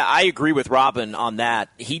 Robin. Yeah, I agree with Robin on that.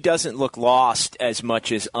 He doesn't look lost as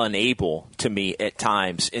much as unable to me at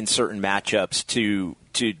times in certain matchups to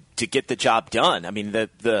get the job done. I mean,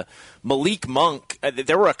 the Malik Monk,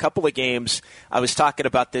 there were a couple of games, I was talking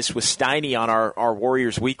about this with Steiny on our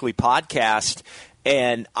Warriors Weekly podcast,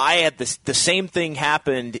 and I had the same thing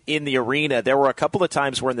happened in the arena. There were a couple of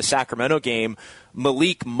times where in the Sacramento game,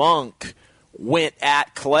 Malik Monk went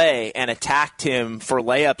at Klay and attacked him for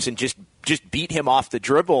layups and just beat him off the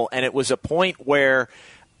dribble. And it was a point where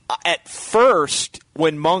at first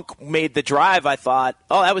when Monk made the drive, I thought,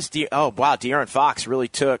 De'Aaron Fox really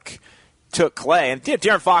took Klay. And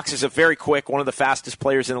De'Aaron Fox is a very quick, one of the fastest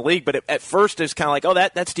players in the league. But at first it was kind of like,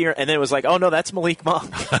 that's De'Aaron. And then it was like, oh no, that's Malik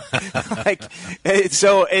Monk.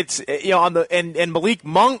 So it's, and Malik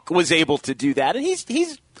Monk was able to do that. And he's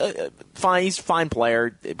fine. He's a fine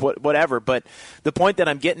player, whatever. But the point that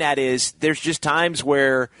I'm getting at is there's just times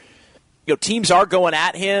where, teams are going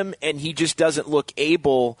at him, and he just doesn't look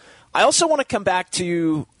able. I also want to come back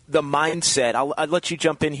to the mindset. I'll let you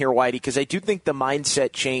jump in here, Whitey, because I do think the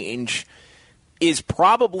mindset change is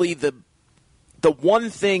probably the one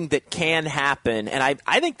thing that can happen. And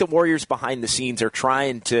I think the Warriors behind the scenes are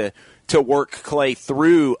trying to work Klay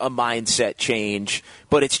through a mindset change,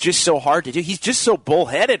 but it's just so hard to do. He's just so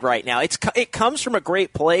bullheaded right now. It comes from a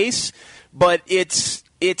great place, but it's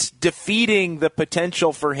defeating the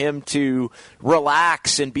potential for him to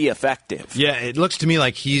relax and be effective. Yeah, it looks to me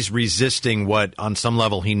like he's resisting what, on some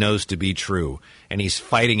level, he knows to be true, and he's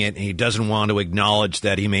fighting it, and he doesn't want to acknowledge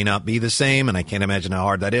that he may not be the same, and I can't imagine how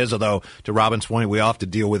hard that is, although, to Robin's point, we all have to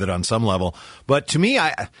deal with it on some level. But to me,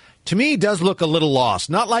 to me, he does look a little lost.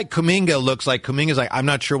 Not like Kuminga looks like. Kuminga's like, I'm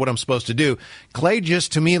not sure what I'm supposed to do. Clay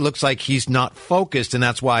just, to me, looks like he's not focused, and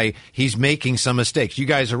that's why he's making some mistakes. You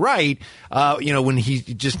guys are right. When he's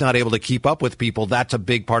just not able to keep up with people, that's a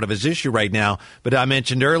big part of his issue right now. But I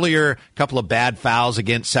mentioned earlier a couple of bad fouls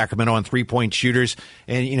against Sacramento on three-point shooters,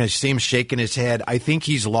 and, you see him shaking his head. I think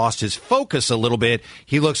he's lost his focus a little bit.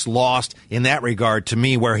 He looks lost in that regard to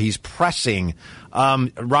me, where he's pressing.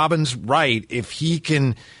 Robin's right. If he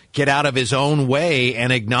can get out of his own way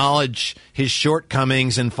and acknowledge his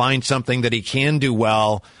shortcomings and find something that he can do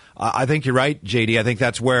well, I think you're right, JD. I think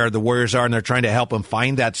that's where the Warriors are, and they're trying to help him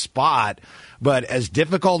find that spot. But as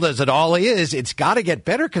difficult as it all is, it's got to get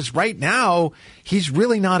better, because right now he's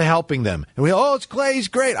really not helping them. And it's Clay, he's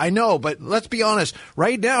great. I know, but let's be honest.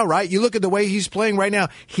 Right now, right, you look at the way he's playing right now,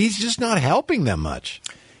 he's just not helping them much.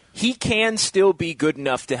 He can still be good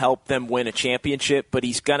enough to help them win a championship, but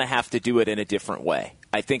he's going to have to do it in a different way.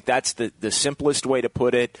 I think that's the simplest way to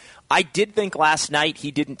put it. I did think last night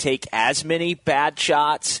he didn't take as many bad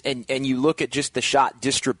shots, and you look at just the shot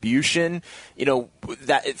distribution,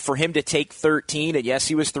 that for him to take 13, and yes,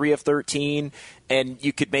 he was 3 of 13, and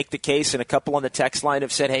you could make the case, and a couple on the text line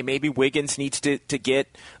have said, hey, maybe Wiggins needs to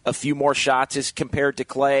get a few more shots as compared to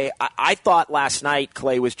Clay. I thought last night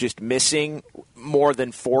Clay was just missing more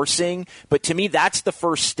than forcing, but to me that's the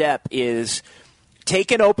first step, is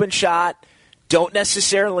take an open shot. Don't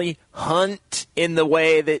necessarily hunt in the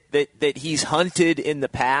way that he's hunted in the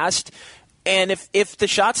past. And if the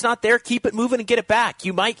shot's not there, keep it moving and get it back.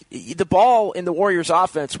 The ball in the Warriors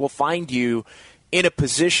offense will find you in a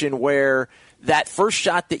position where that first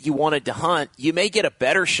shot that you wanted to hunt, you may get a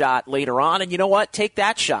better shot later on. And you know what? Take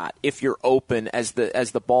that shot if you're open as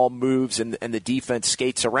the ball moves and the defense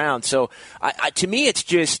skates around. So to me, it's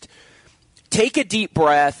just take a deep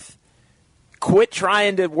breath, quit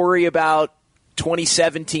trying to worry about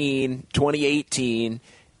 2017, 2018,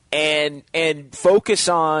 and focus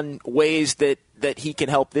on ways that he can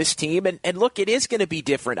help this team. And look, it is going to be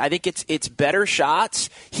different. I think it's better shots.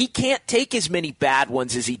 He can't take as many bad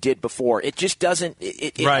ones as he did before. It just doesn't.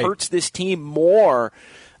 It right. hurts this team more.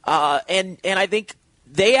 And I think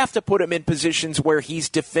they have to put him in positions where he's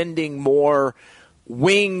defending more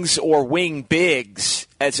wings or wing bigs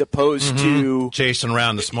as opposed to chasing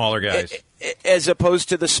around the smaller guys. As opposed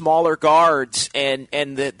to the smaller guards and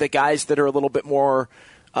the guys that are a little bit more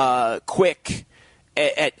quick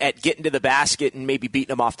at getting to the basket and maybe beating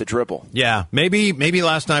them off the dribble. Yeah, maybe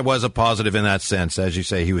last night was a positive in that sense. As you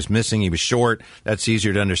say, he was missing, he was short. That's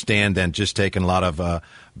easier to understand than just taking a lot of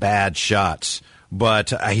bad shots.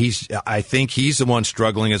 But I think he's the one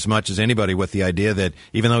struggling as much as anybody with the idea that,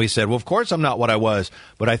 even though he said, well, of course I'm not what I was,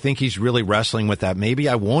 but I think he's really wrestling with that. Maybe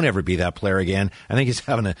I won't ever be that player again. I think he's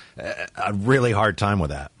having a really hard time with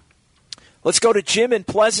that. Let's go to Jim in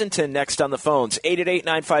Pleasanton next on the phones.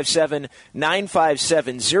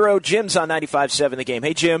 888-957-9570. Jim's on 95.7 The Game.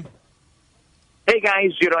 Hey, Jim. Hey,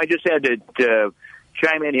 guys. I just had to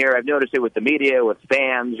chime in here. I've noticed it with the media, with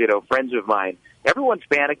fans, friends of mine. Everyone's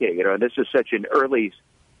panicking, and this is such an early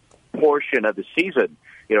portion of the season,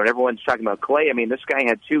 and everyone's talking about Clay. I mean, this guy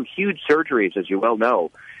had 2 huge surgeries, as you well know,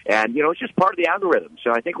 and, it's just part of the algorithm.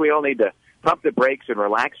 So I think we all need to pump the brakes and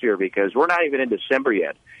relax here, because we're not even in December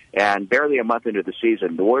yet and barely a month into the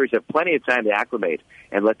season. The Warriors have plenty of time to acclimate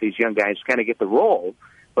and let these young guys kind of get the role.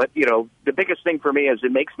 But, the biggest thing for me is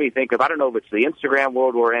it makes me think of, I don't know if it's the Instagram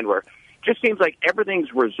world we're in, where just seems like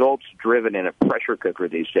everything's results-driven in a pressure cooker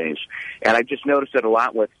these days. And I just noticed it a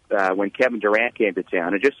lot with when Kevin Durant came to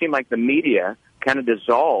town. It just seemed like the media kind of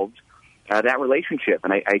dissolved that relationship.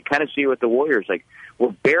 And I kind of see it with the Warriors. Like,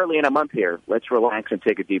 we're barely in a month here. Let's relax and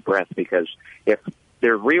take a deep breath, because if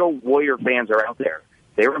the real Warrior fans are out there,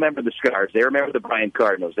 they remember the Scars. They remember the Bryant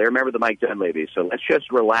Cardinals. They remember the Mike Dunleavy. So let's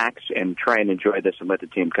just relax and try and enjoy this and let the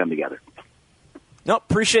team come together. No,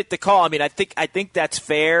 appreciate the call. I mean, I think that's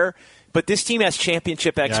fair. But this team has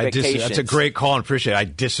championship expectations. That's a great call, and appreciate it. I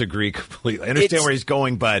disagree completely. I understand where he's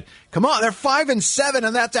going, but come on, they're 5-7,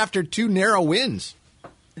 and that's after 2 narrow wins.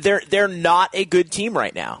 They're not a good team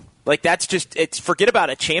right now. Like, forget about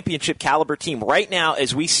a championship caliber team. Right now,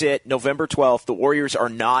 as we sit, November 12th, the Warriors are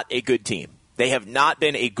not a good team. They have not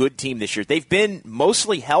been a good team this year. They've been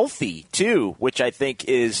mostly healthy, too, which I think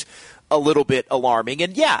is a little bit alarming.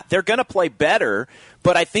 And, yeah, they're going to play better,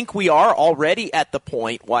 but I think we are already at the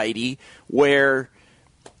point, Whitey, where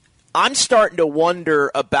I'm starting to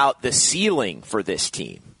wonder about the ceiling for this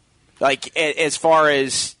team. Like, as far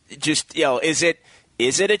as just, is it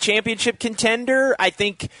a championship contender? I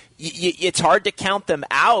think it's hard to count them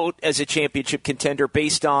out as a championship contender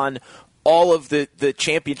based on all of the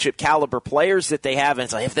championship caliber players that they have. And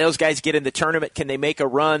it's like, if those guys get in the tournament, can they make a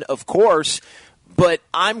run? Of course. But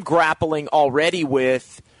I'm grappling already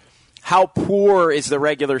with how poor is the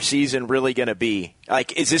regular season really going to be?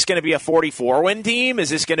 Like, is this going to be a 44-win team? Is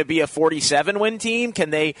this going to be a 47-win team? Can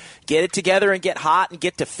they get it together and get hot and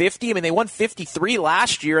get to 50? I mean, they won 53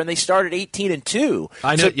 last year, and they started 18-2.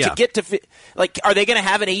 I know, so yeah. to get to, like, are they going to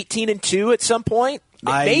have an 18-2 at some point?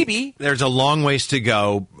 Maybe. There's a long ways to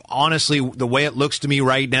go. Honestly, the way it looks to me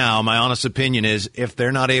right now, my honest opinion is if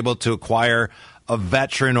they're not able to acquire a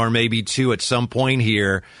veteran or maybe two at some point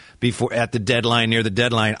here before at the deadline, near the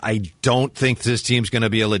deadline, I don't think this team's going to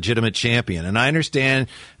be a legitimate champion. And I understand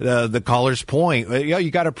the caller's point.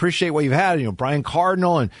 You got to appreciate what you've had. Brian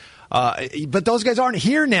Cardinal and but those guys aren't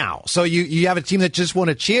here now. So you have a team that just won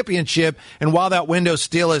a championship, and while that window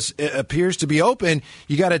still appears to be open,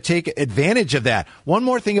 you got to take advantage of that. One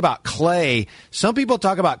more thing about Klay. Some people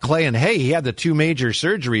talk about Klay and, hey, he had the 2 major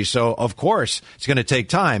surgeries, so of course it's going to take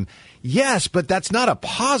time. Yes, but that's not a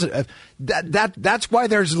positive. That's why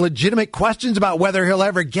there's legitimate questions about whether he'll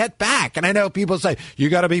ever get back. And I know people say, you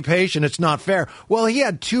got to be patient. It's not fair. Well, he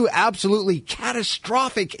had 2 absolutely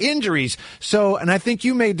catastrophic injuries. So, and I think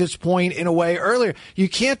you made this point in a way earlier. You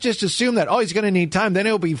can't just assume that, he's going to need time, then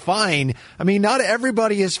he'll be fine. I mean, not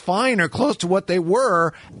everybody is fine or close to what they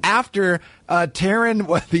were after tearing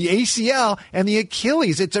the ACL and the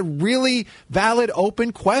Achilles. It's a really valid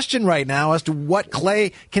open question right now as to what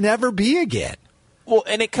Klay can ever be again. Well,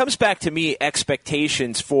 and it comes back to me,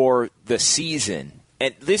 expectations for the season.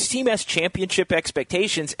 And this team has championship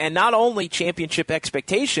expectations, and not only championship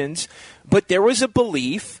expectations, but there was a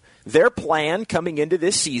belief, their plan coming into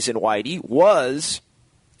this season, Whitey, was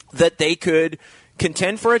that they could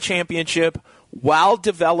contend for a championship while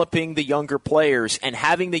developing the younger players and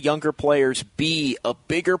having the younger players be a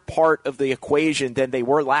bigger part of the equation than they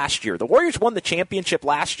were last year. The Warriors won the championship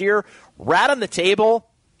last year. Rat on the table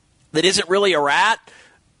that isn't really a rat.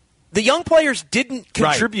 The young players didn't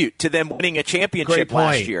contribute to them winning a championship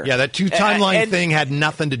last year. Yeah, that 2-timeline thing had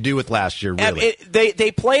nothing to do with last year, really.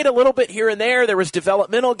 They played a little bit here and there. There was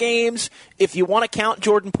developmental games. If you want to count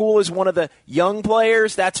Jordan Poole as one of the young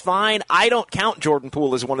players, that's fine. I don't count Jordan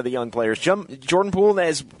Poole as one of the young players. Jordan Poole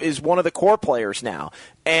is one of the core players now.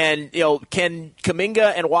 And can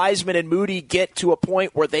Kuminga and Wiseman and Moody get to a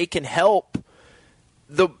point where they can help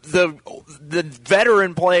the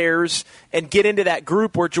veteran players and get into that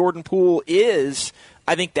group where Jordan Poole is?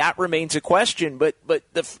 I think that remains a question. But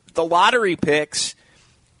the lottery picks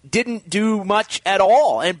didn't do much at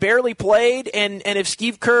all and barely played. And if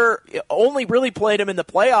Steve Kerr only really played him in the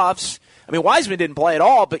playoffs, I mean, Wiseman didn't play at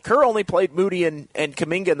all, but Kerr only played Moody and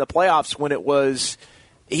Kuminga in the playoffs when it was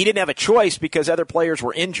he didn't have a choice because other players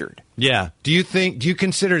were injured. Yeah. Do you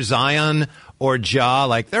consider Zion or Ja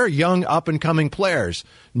like they're young up-and-coming players?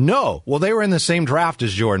 No. Well, they were in the same draft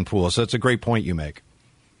as Jordan Poole, so it's a great point you make.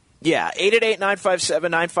 Yeah,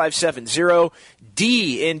 888-957-9570.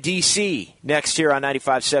 D in D.C. next here on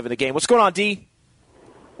 95.7 The Game. What's going on, D?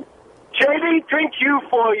 JD, thank you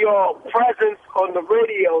for your presence on the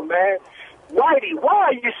radio, man. Whitey, why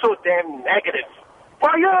are you so damn negative?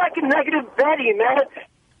 Well, you're like a negative Betty, man.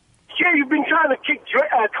 Here you've been trying to kick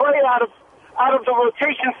Klay out of the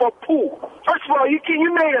rotation for Poole. First of all, you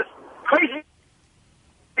made us crazy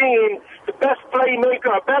being the best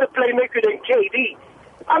playmaker, a better playmaker than KD.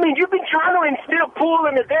 I mean, you've been trying to instill Poole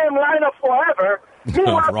in the damn lineup forever.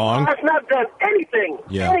 Meanwhile, Wrong. has not done anything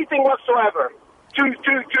whatsoever to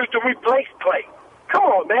replace Klay. Come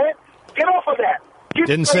on, man, get off of that.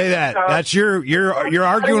 Didn't say that. That's you're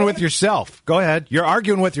arguing with yourself. Go ahead. You're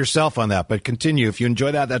arguing with yourself on that, but continue. If you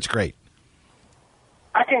enjoy that, that's great.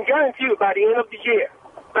 I can guarantee you by the end of the year,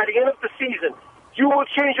 by the end of the season, you will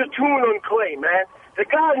change your tune on Klay, man. The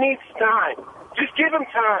guy needs time. Just give him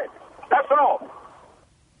time. That's all.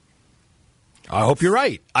 I hope you're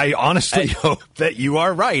right. I honestly hope that you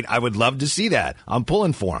are right. I would love to see that. I'm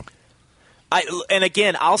pulling for him. And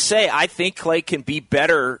again, I'll say I think Klay can be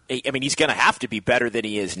better. I mean, he's going to have to be better than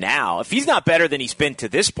he is now. If he's not better than he's been to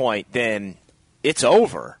this point, then it's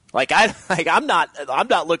over. I'm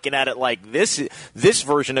not looking at it like this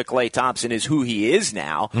version of Klay Thompson is who he is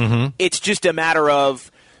now. Mm-hmm. It's just a matter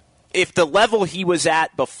of if the level he was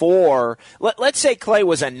at before. Let's say Klay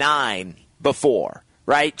was a 9 before,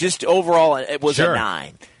 right? Just overall, it was a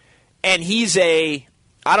 9, and he's a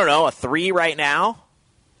 3 right now.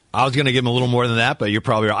 I was going to give him a little more than that, but you're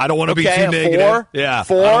probably right. I don't want to be too negative. 4? Yeah,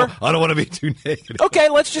 4? I don't want to be too negative. Okay,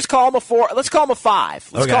 let's just call him a 4. Let's call him a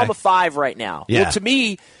 5. Let's call him a 5 right now. Yeah. Well, to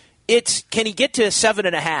me, it's can he get to a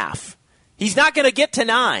 7.5? He's not going to get to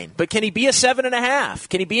 9, but can he be a 7.5?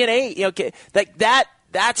 Can he be an 8?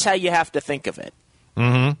 That's how you have to think of it.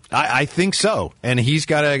 Mm-hmm. I think so. And he's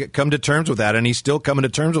got to come to terms with that, and he's still coming to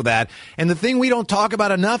terms with that. And the thing we don't talk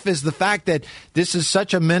about enough is the fact that this is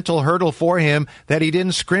such a mental hurdle for him that he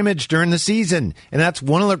didn't scrimmage during the season. And that's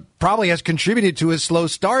one of the probably has contributed to his slow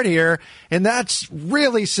start here, and that's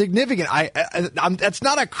really significant. That's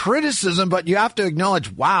not a criticism, but you have to acknowledge,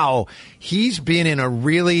 wow, he's been in a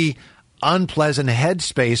really unpleasant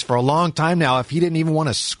headspace for a long time now if he didn't even want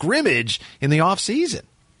to scrimmage in the offseason.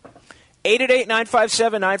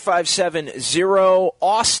 888-957-9570.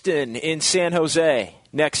 Austin in San Jose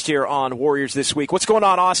next here on Warriors This Week. What's going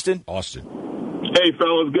on, Austin? Hey,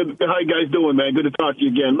 fellas. Good. How you guys doing, man? Good to talk to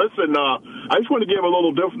you again. Listen, I just want to give a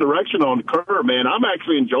little different direction on Kerr, man. I'm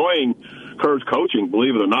actually enjoying Kerr's coaching,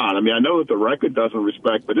 believe it or not. I mean, I know that the record doesn't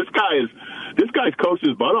respect, but this guy's coached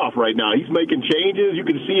his butt off right now. He's making changes. You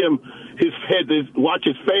can see him, watch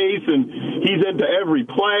his face, and he's into every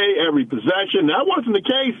play, every possession. That wasn't the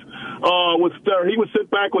case he would sit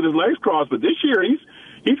back with his legs crossed, but this year he's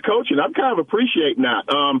coaching. I'm kind of appreciating that.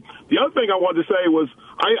 The other thing I wanted to say was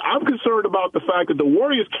I'm concerned about the fact that the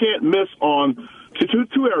Warriors can't miss on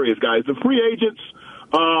two areas, guys. The free agents,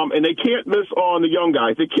 and they can't miss on the young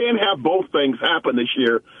guys. They can't have both things happen this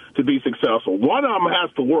year to be successful. One of them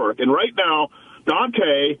has to work. And right now,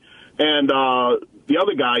 Dante and the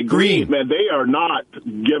other guy, Green, man, they are not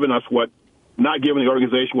giving the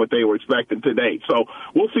organization what they were expecting to date. So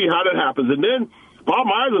we'll see how that happens. And then Bob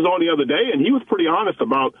Myers was on the other day, and he was pretty honest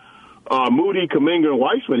about Moody, Kuminga, and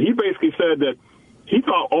Weissman. He basically said that he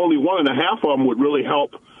thought only 1.5 of them would really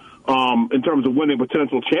help in terms of winning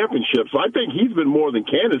potential championships. So I think he's been more than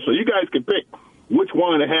candid. So you guys can pick which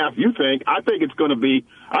 1.5 you think. I think it's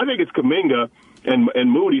Kuminga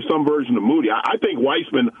and Moody, some version of Moody. I think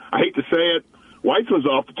Weissman, I hate to say it, Weissman's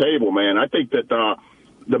off the table, man. I think that the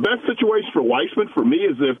best situation for Weissman for me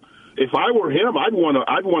is if I were him, I'd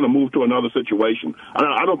want to move to another situation.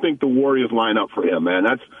 I don't think the Warriors line up for him, man.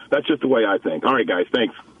 That's just the way I think. All right, guys,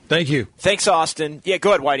 thanks. Thank you. Thanks, Austin. Yeah, go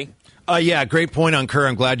ahead, Whitey. Yeah, great point on Kerr.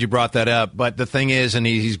 I'm glad you brought that up. But the thing is, and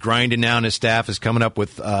he's grinding now, and his staff is coming up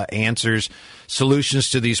with answers, solutions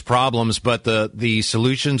to these problems. But the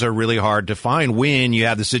solutions are really hard to find when you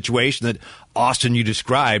have the situation that, Austin, you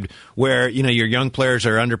described, where your young players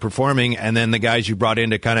are underperforming, and then the guys you brought in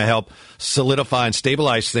to kind of help solidify and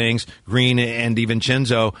stabilize things, Green and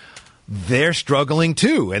DiVincenzo, they're struggling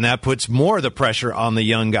too, and that puts more of the pressure on the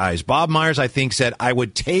young guys. Bob Myers, I think, said, I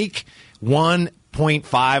would take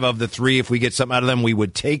 1.5 of the 3. If we get something out of them, we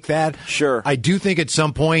would take that. Sure. I do think at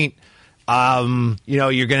some point, you're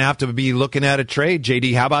going to have to be looking at a trade.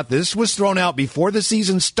 JD, how about this? Was thrown out before the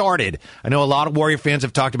season started. I know a lot of Warrior fans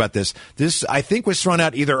have talked about this. This, I think, was thrown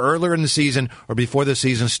out either earlier in the season or before the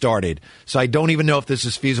season started. So I don't even know if this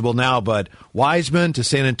is feasible now, but Wiseman to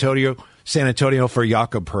San Antonio for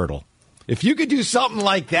Jakob Poeltl. If you could do something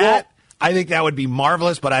like that, I think that would be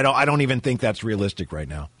marvelous, but I don't even think that's realistic right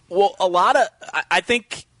now. Well, I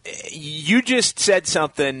think you just said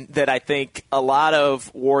something that I think a lot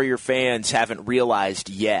of Warrior fans haven't realized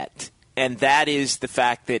yet, and that is the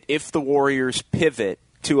fact that if the Warriors pivot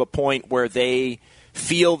to a point where they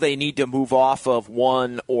feel they need to move off of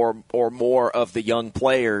one or more of the young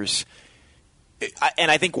players, and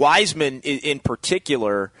I think Wiseman in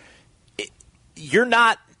particular, you're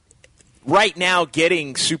not right now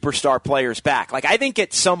getting superstar players back. Like, I think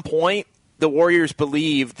at some point the Warriors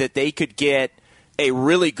believe that they could get a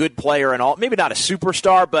really good player, maybe not a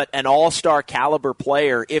superstar, but an all-star caliber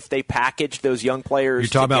player if they package those young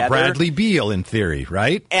players together. You're talking about Bradley Beal in theory,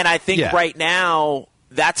 right? And I think right now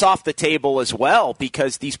that's off the table as well,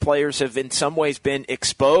 because these players have in some ways been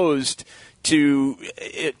exposed to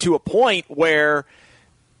a point where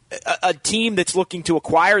a team that's looking to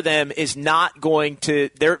acquire them is not going to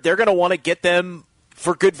 – they're going to want to get them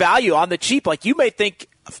for good value on the cheap. Like, you may think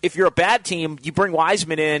if you're a bad team, you bring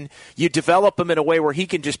Wiseman in, you develop him in a way where he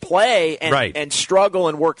can just play and struggle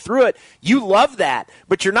and work through it. You love that,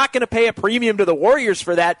 but you're not going to pay a premium to the Warriors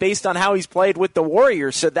for that based on how he's played with the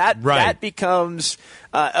Warriors. So that becomes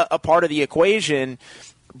a part of the equation.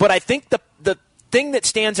 But I think the thing that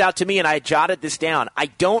stands out to me, and I jotted this down, I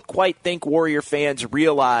don't quite think Warrior fans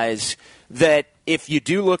realize that if you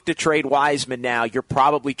do look to trade Wiseman now, you're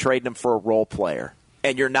probably trading him for a role player.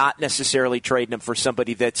 And you're not necessarily trading him for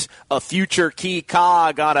somebody that's a future key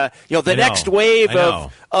cog on next wave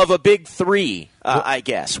of a big three. I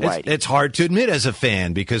guess, Whitey. It's hard to admit as a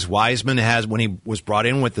fan because Wiseman has, when he was brought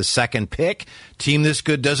in with the second pick, team this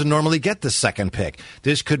good doesn't normally get the second pick.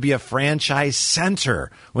 This could be a franchise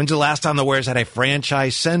center. When's the last time the Warriors had a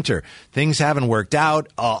franchise center? Things haven't worked out.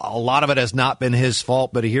 A lot of it has not been his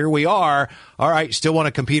fault, but here we are. All right, still want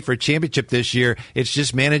to compete for a championship this year. It's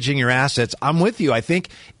just managing your assets. I'm with you. I think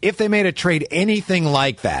if they made a trade anything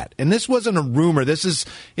like that, and this wasn't a rumor, this is,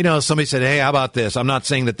 somebody said, hey, how about this? I'm not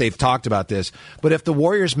saying that they've talked about this, but if the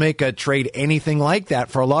Warriors make a trade anything like that,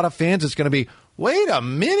 for a lot of fans, it's going to be, wait a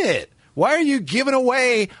minute. Why are you giving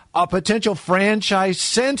away a potential franchise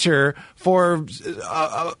center for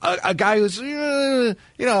a guy who's, a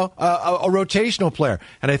rotational player?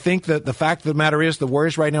 And I think that the fact of the matter is the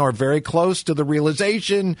Warriors right now are very close to the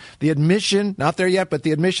realization, the admission, not there yet, but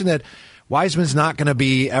the admission that Wiseman's not going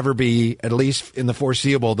to ever be, at least in the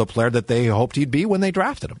foreseeable, the player that they hoped he'd be when they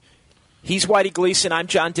drafted him. He's Whitey Gleason. I'm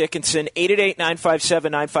John Dickinson.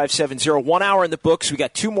 888-957-9570. 1 hour in the books. We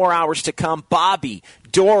got 2 more hours to come. Bobby,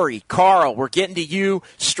 Dory, Carl, we're getting to you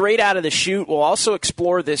straight out of the chute. We'll also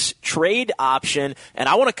explore this trade option. And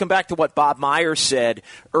I want to come back to what Bob Myers said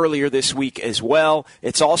earlier this week as well.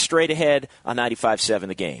 It's all straight ahead on 95.7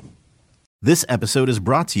 The Game. This episode is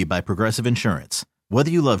brought to you by Progressive Insurance.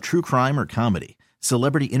 Whether you love true crime or comedy,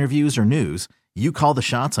 celebrity interviews or news, you call the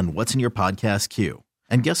shots on what's in your podcast queue.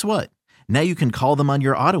 And guess what? Now you can call them on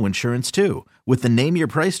your auto insurance, too, with the Name Your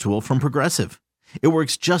Price tool from Progressive. It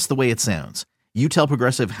works just the way it sounds. You tell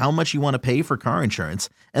Progressive how much you want to pay for car insurance,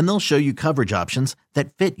 and they'll show you coverage options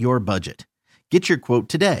that fit your budget. Get your quote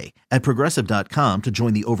today at Progressive.com to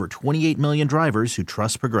join the over 28 million drivers who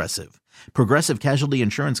trust Progressive. Progressive Casualty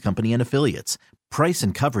Insurance Company and Affiliates. Price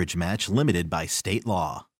and coverage match limited by state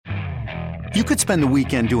law. You could spend the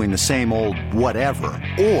weekend doing the same old whatever,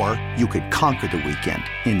 or you could conquer the weekend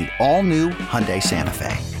in the all-new Hyundai Santa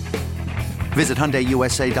Fe. Visit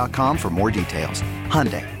HyundaiUSA.com for more details.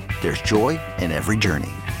 Hyundai, there's joy in every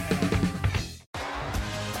journey.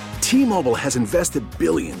 T-Mobile has invested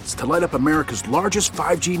billions to light up America's largest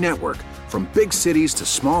 5G network, from big cities to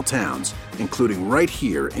small towns, including right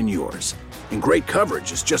here in yours. And great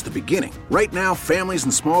coverage is just the beginning. Right now, families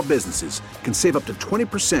and small businesses can save up to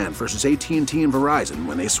 20% versus AT&T and Verizon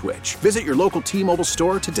when they switch. Visit your local T-Mobile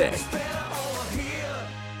store today.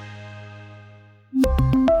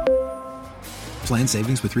 Plan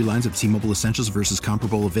savings with 3 lines of T-Mobile Essentials versus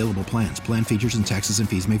comparable available plans. Plan features and taxes and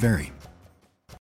fees may vary.